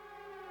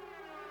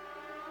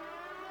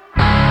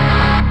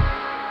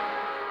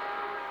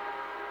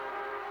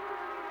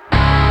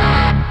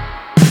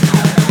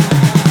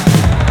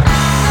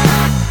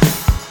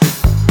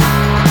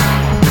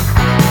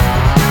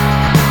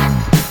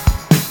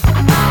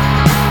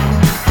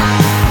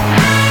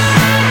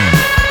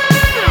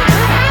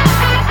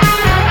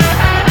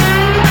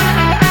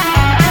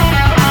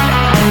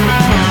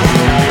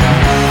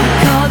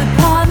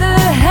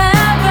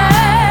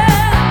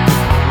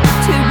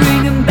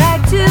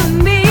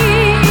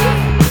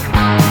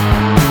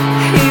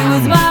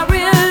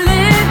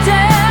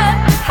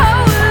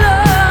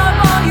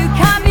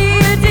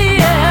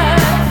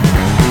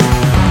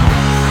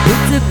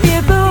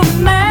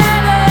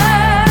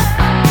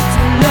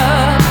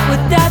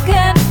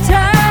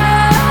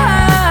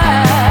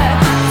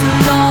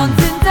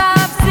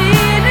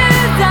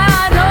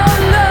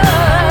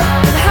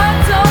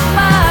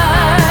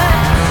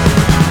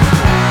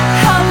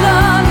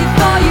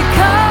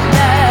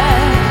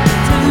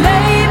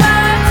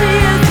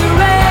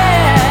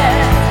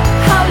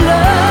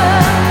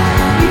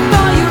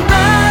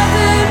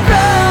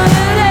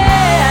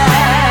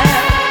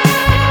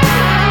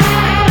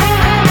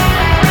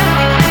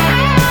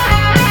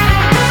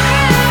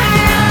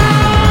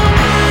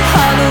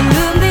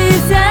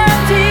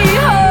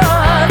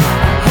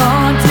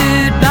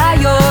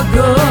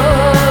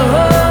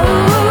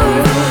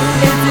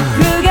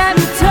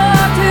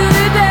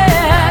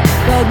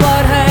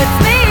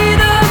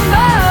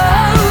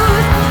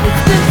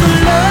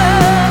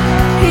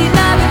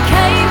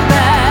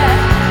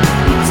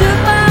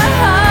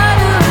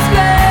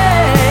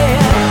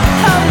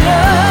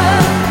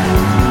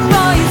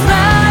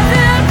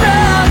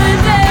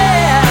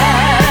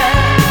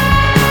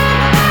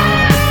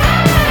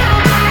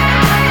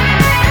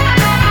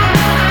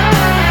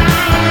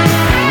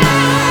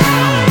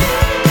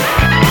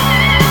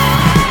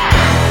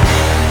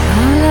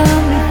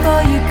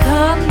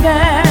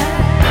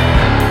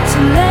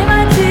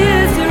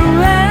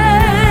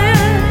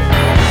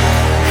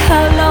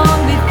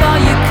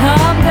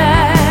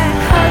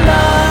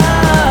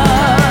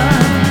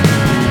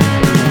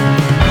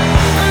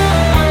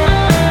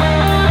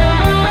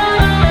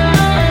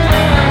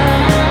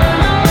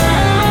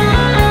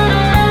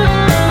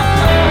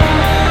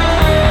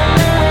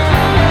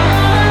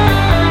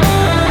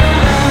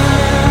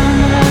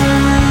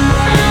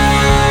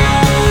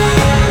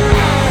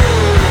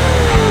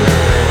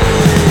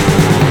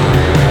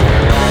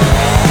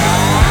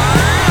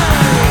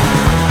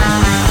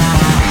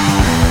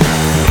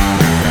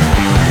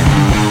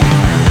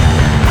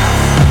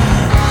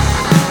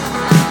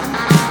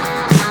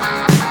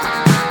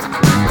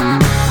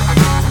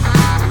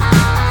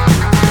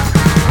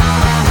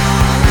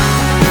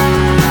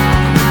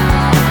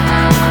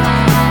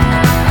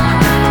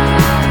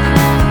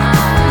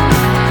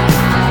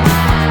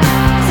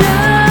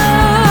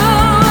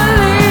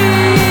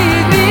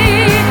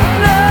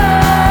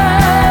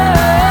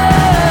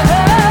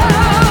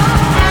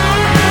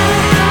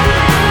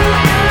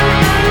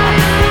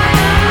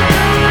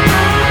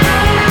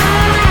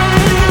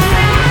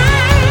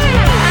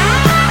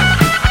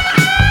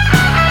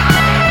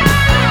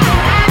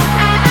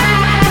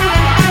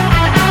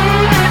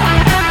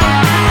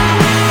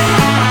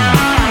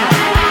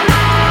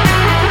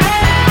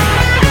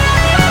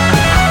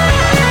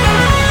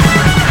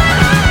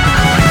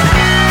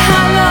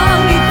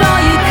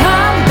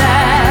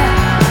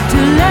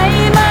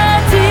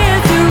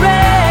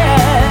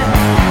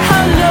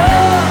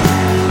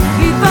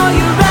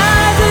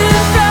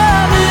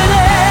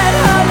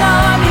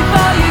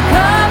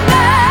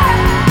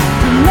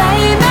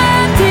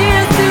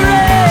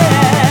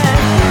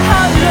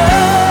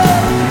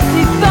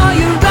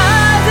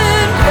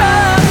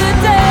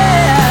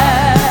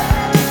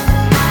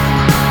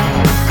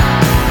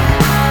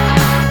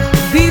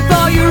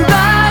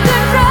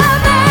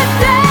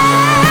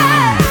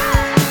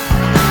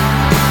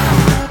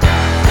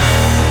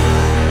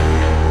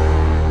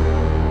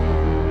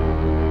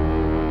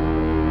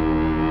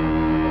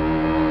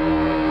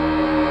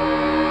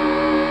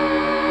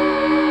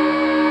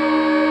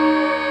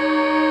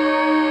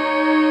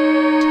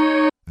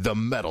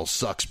 Metal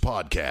Sucks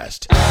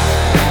Podcast.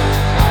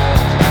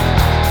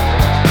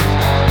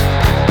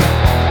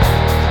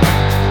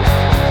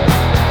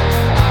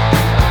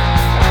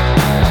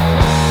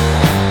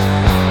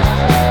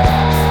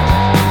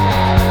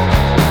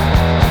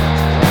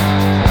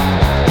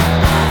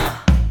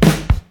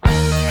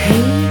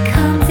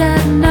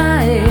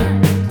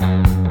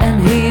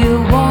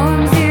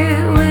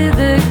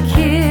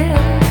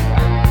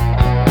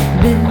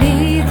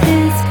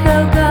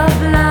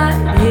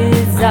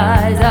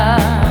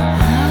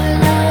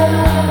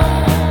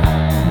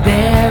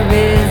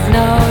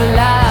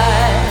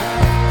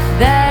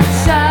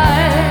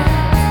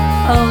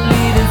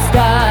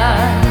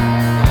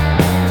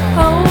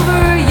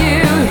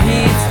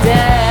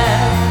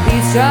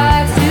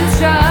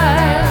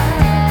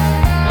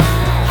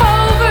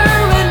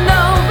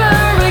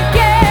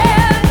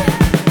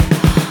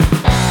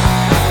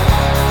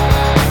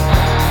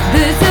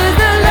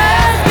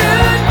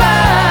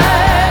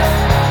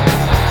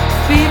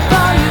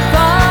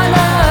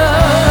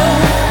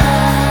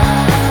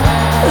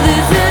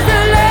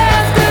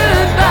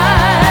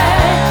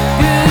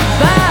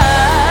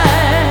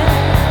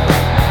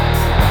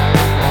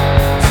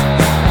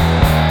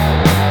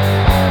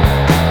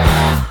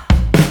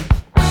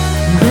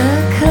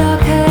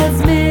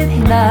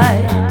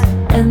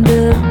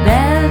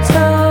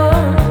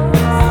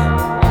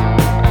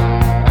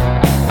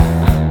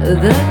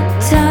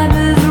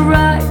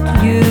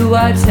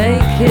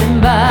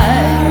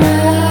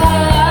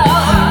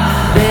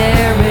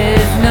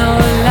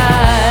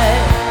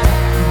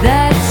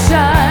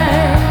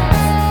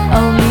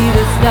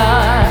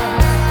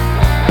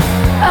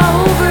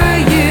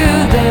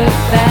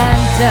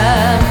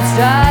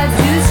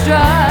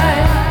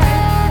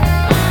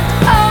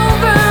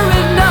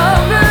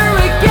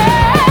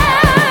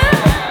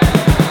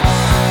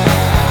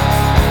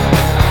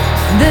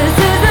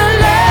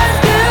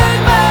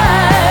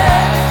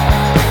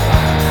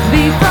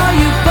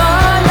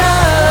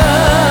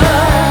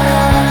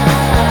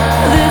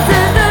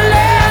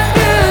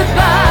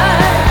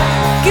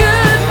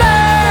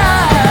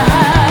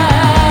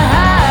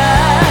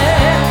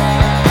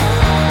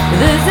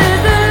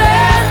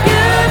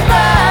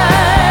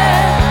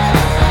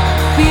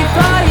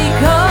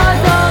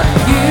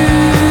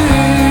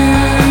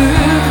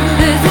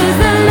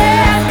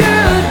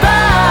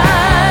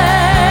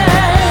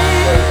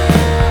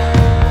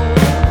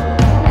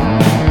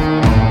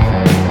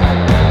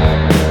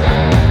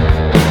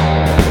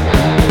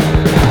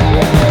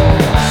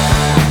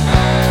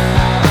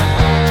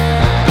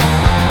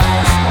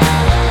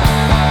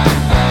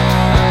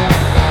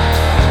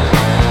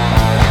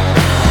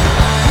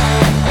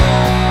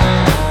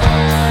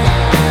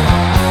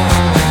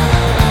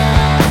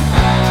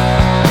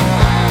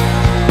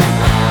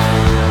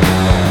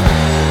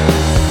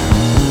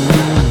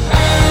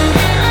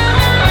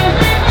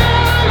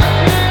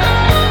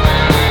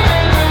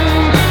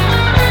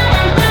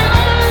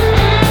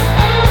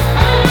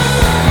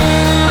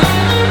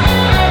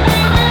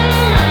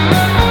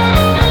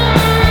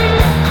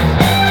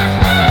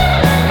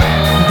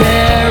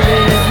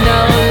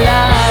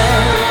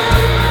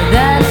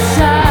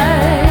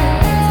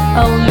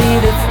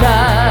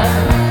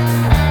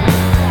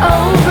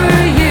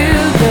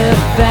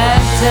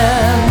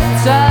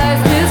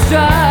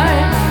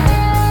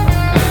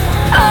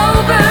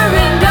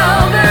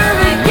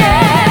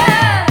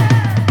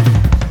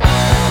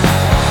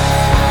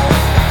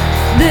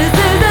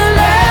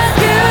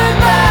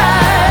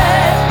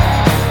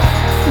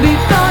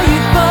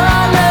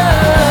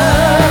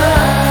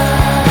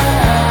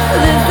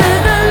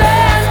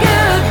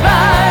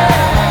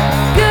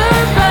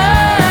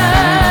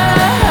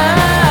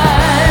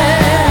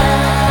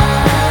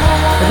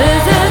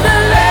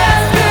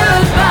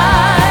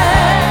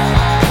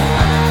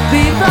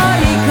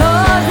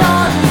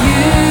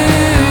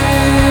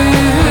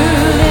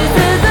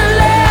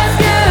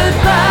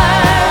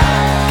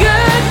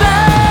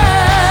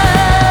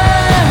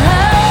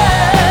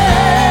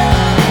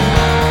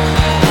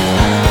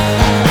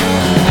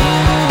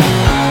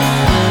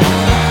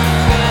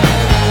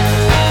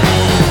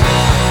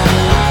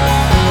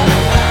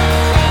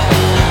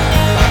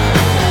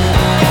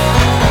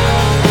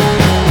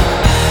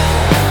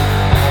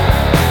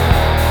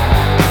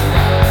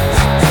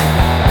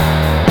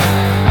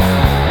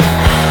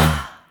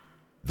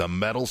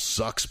 Metal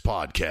Sucks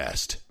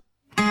Podcast.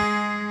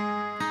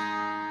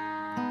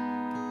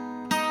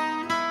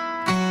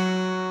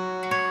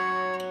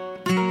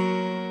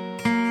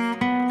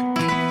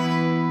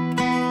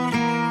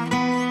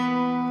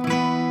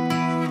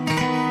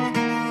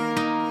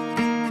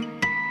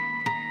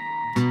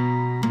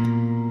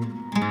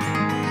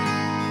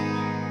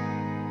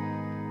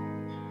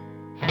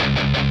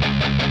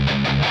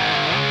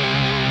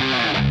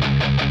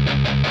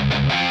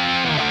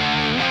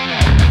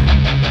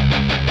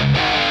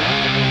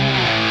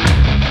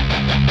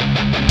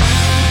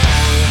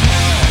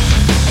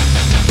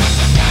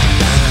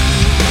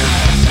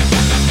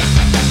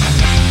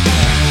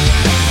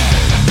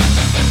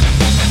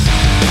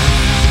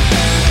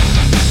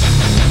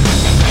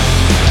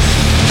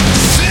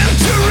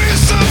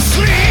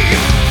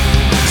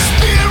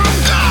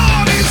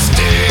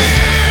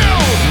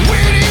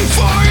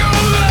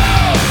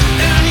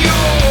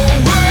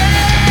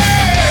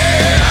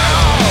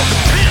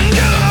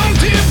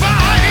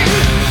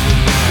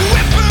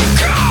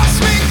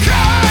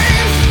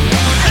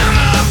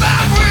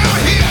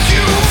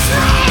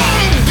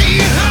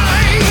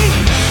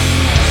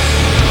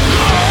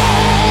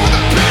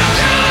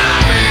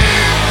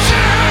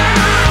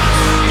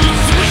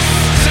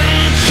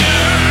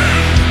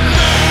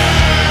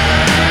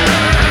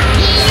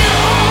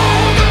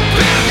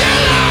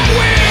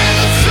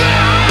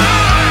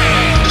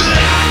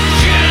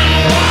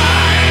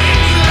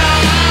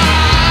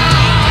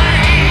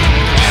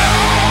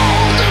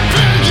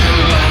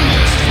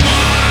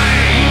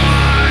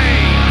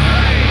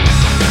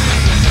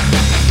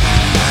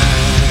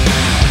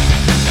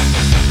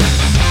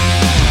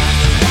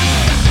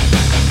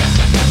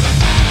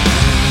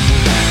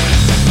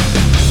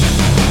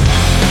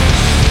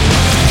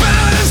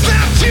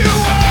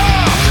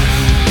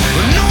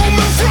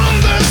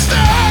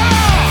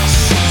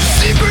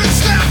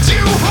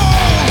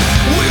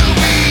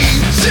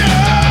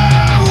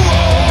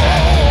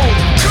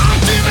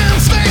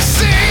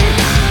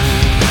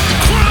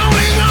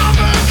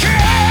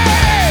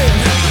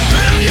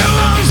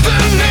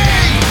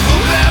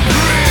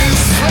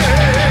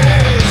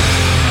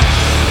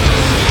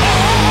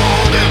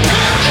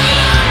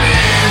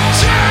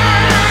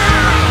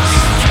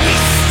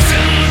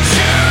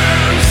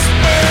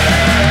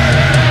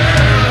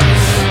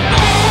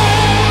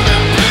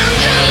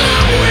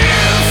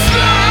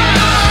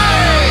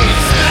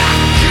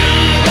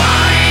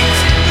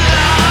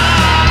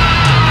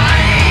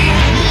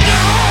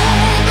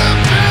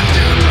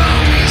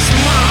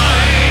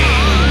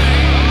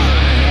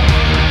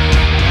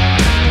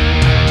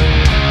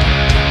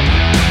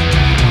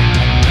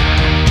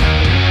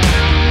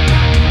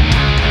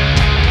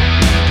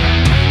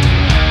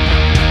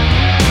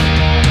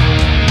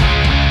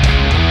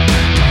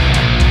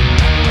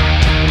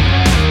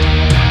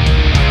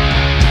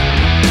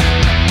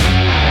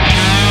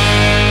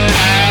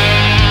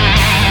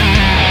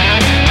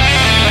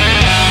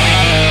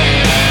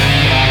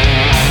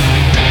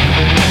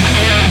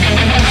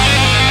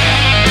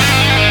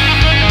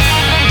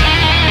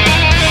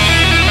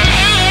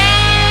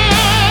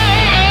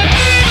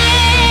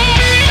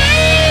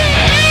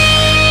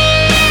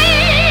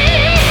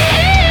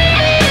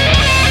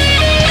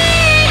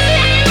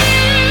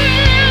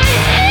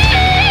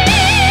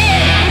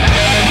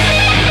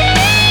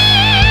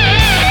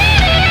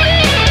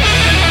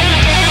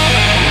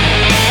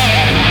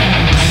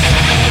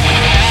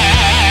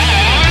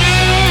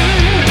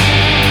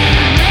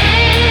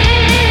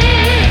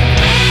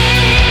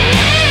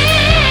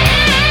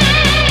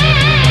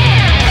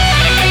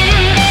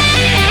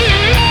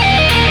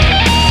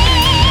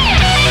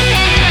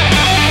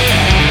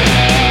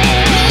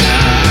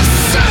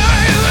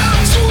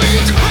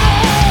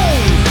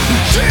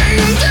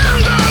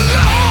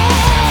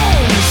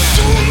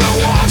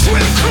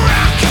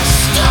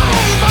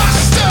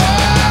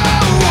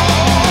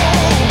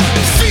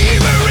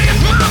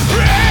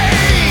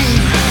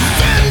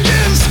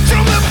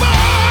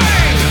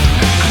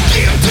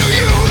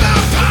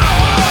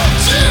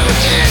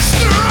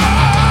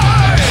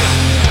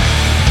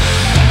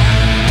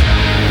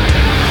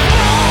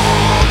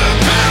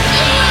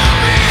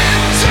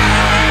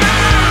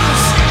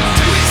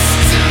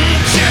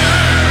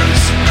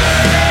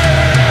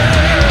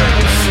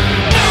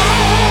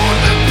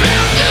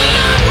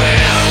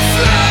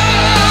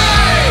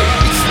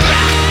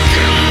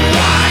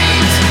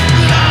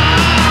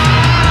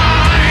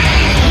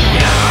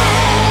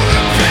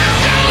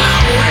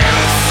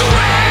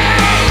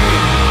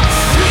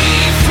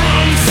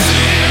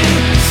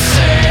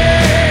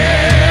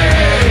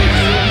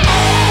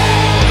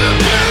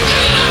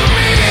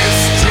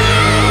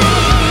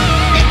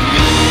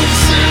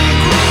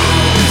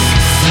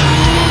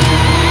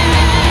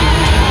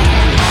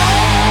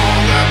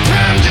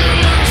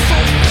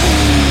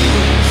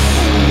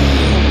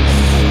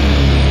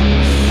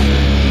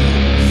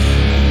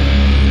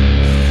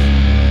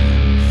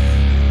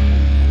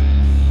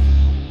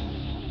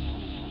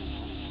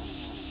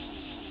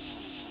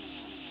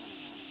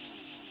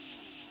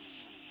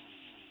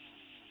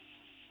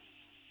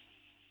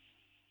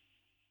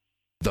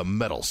 The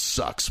Metal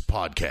Sucks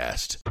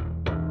Podcast.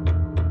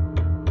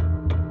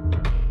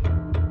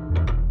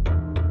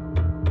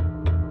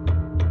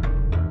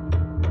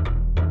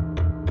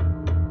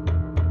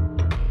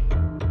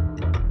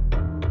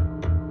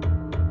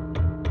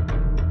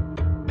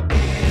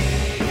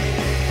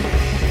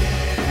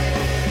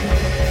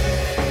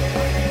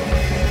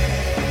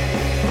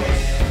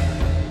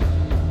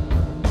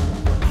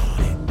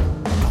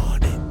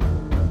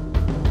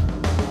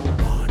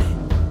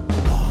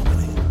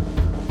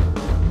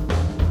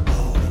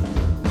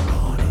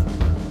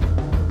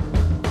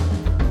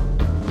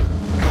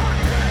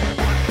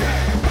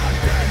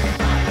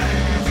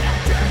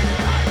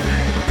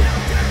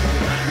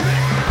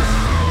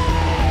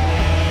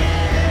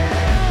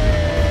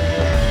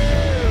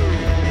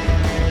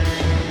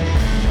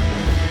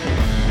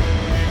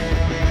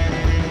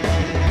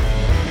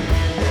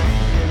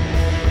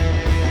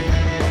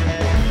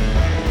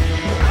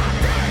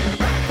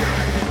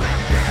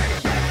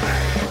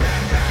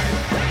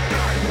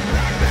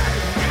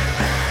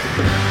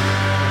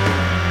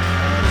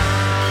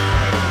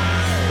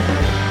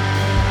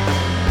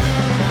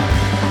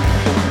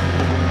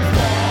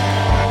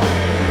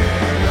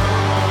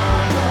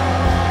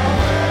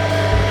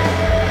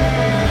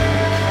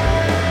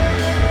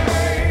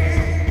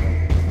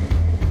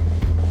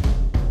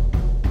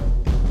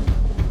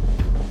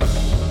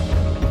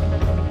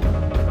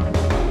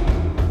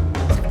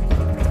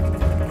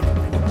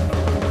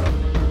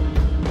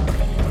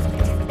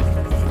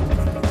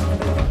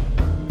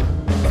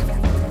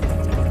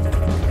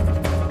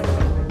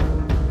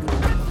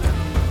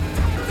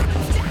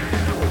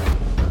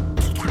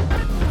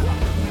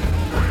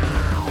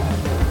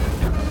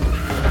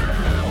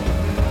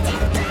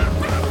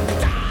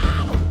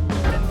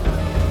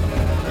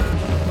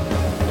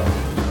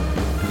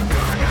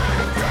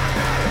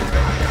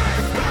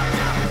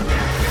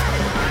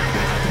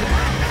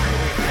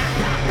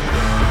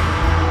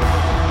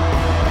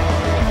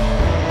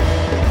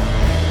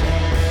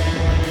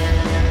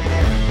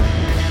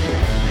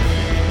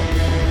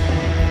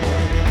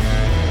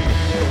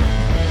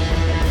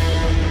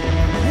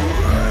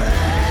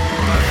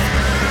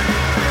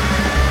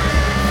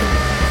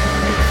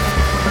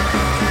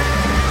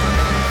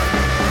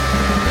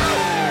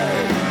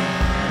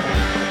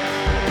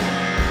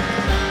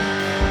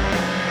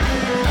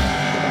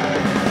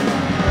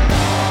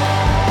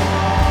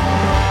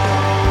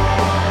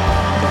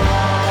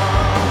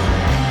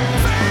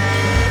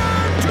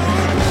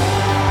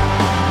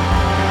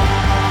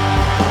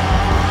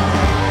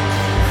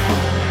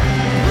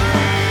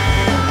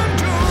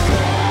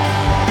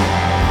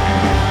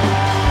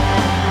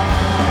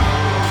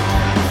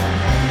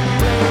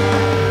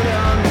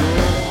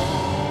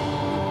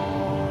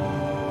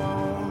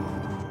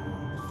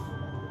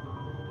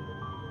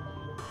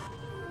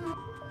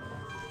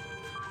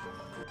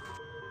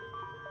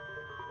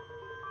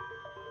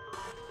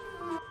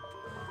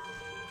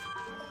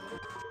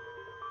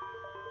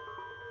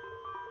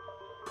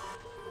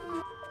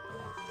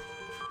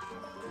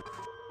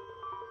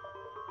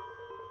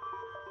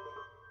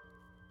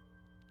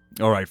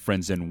 All right,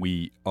 friends, and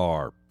we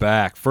are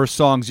back. First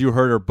songs you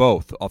heard are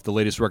both off the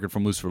latest record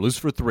from Lucifer,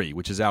 Lucifer 3,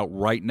 which is out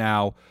right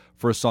now.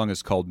 First song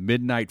is called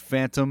Midnight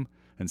Phantom,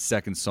 and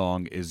second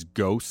song is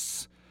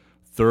Ghosts.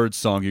 Third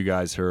song you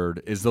guys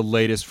heard is the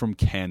latest from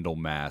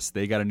Candlemass.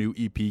 They got a new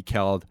EP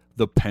called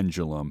The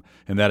Pendulum,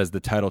 and that is the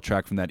title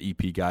track from that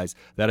EP, guys.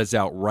 That is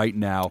out right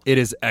now. It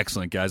is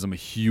excellent, guys. I'm a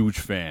huge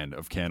fan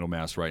of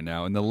Candlemass right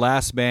now. And the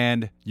last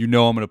band, you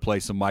know I'm going to play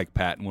some Mike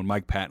Patton. When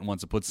Mike Patton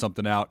wants to put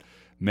something out,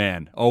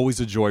 man, always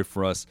a joy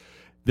for us.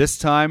 This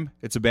time,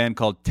 it's a band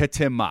called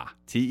Tetema,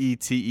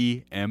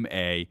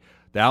 Tetema.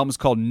 The album is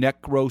called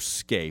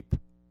Necroscape,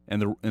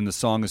 and the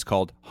song is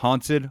called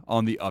Haunted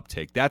on the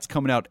Uptake. That's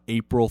coming out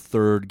April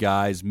 3rd,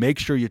 guys. Make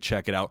sure you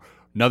check it out.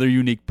 Another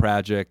unique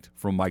project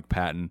from Mike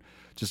Patton.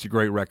 Just a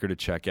great record to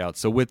check out.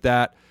 So with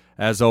that,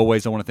 as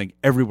always, I want to thank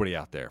everybody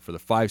out there for the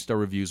 5-star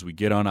reviews we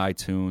get on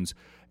iTunes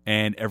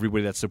and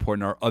everybody that's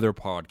supporting our other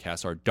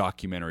podcasts, our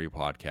documentary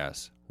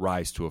podcasts,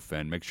 Rise to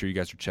Offend. Make sure you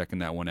guys are checking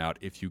that one out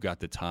if you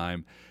got the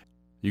time.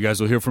 You guys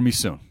will hear from me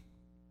soon.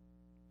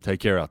 Take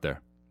care out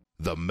there.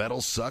 The Metal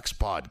Sucks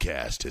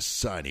Podcast is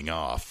signing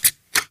off.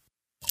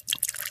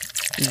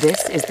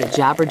 This is the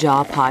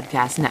Jabberjaw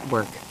Podcast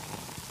Network.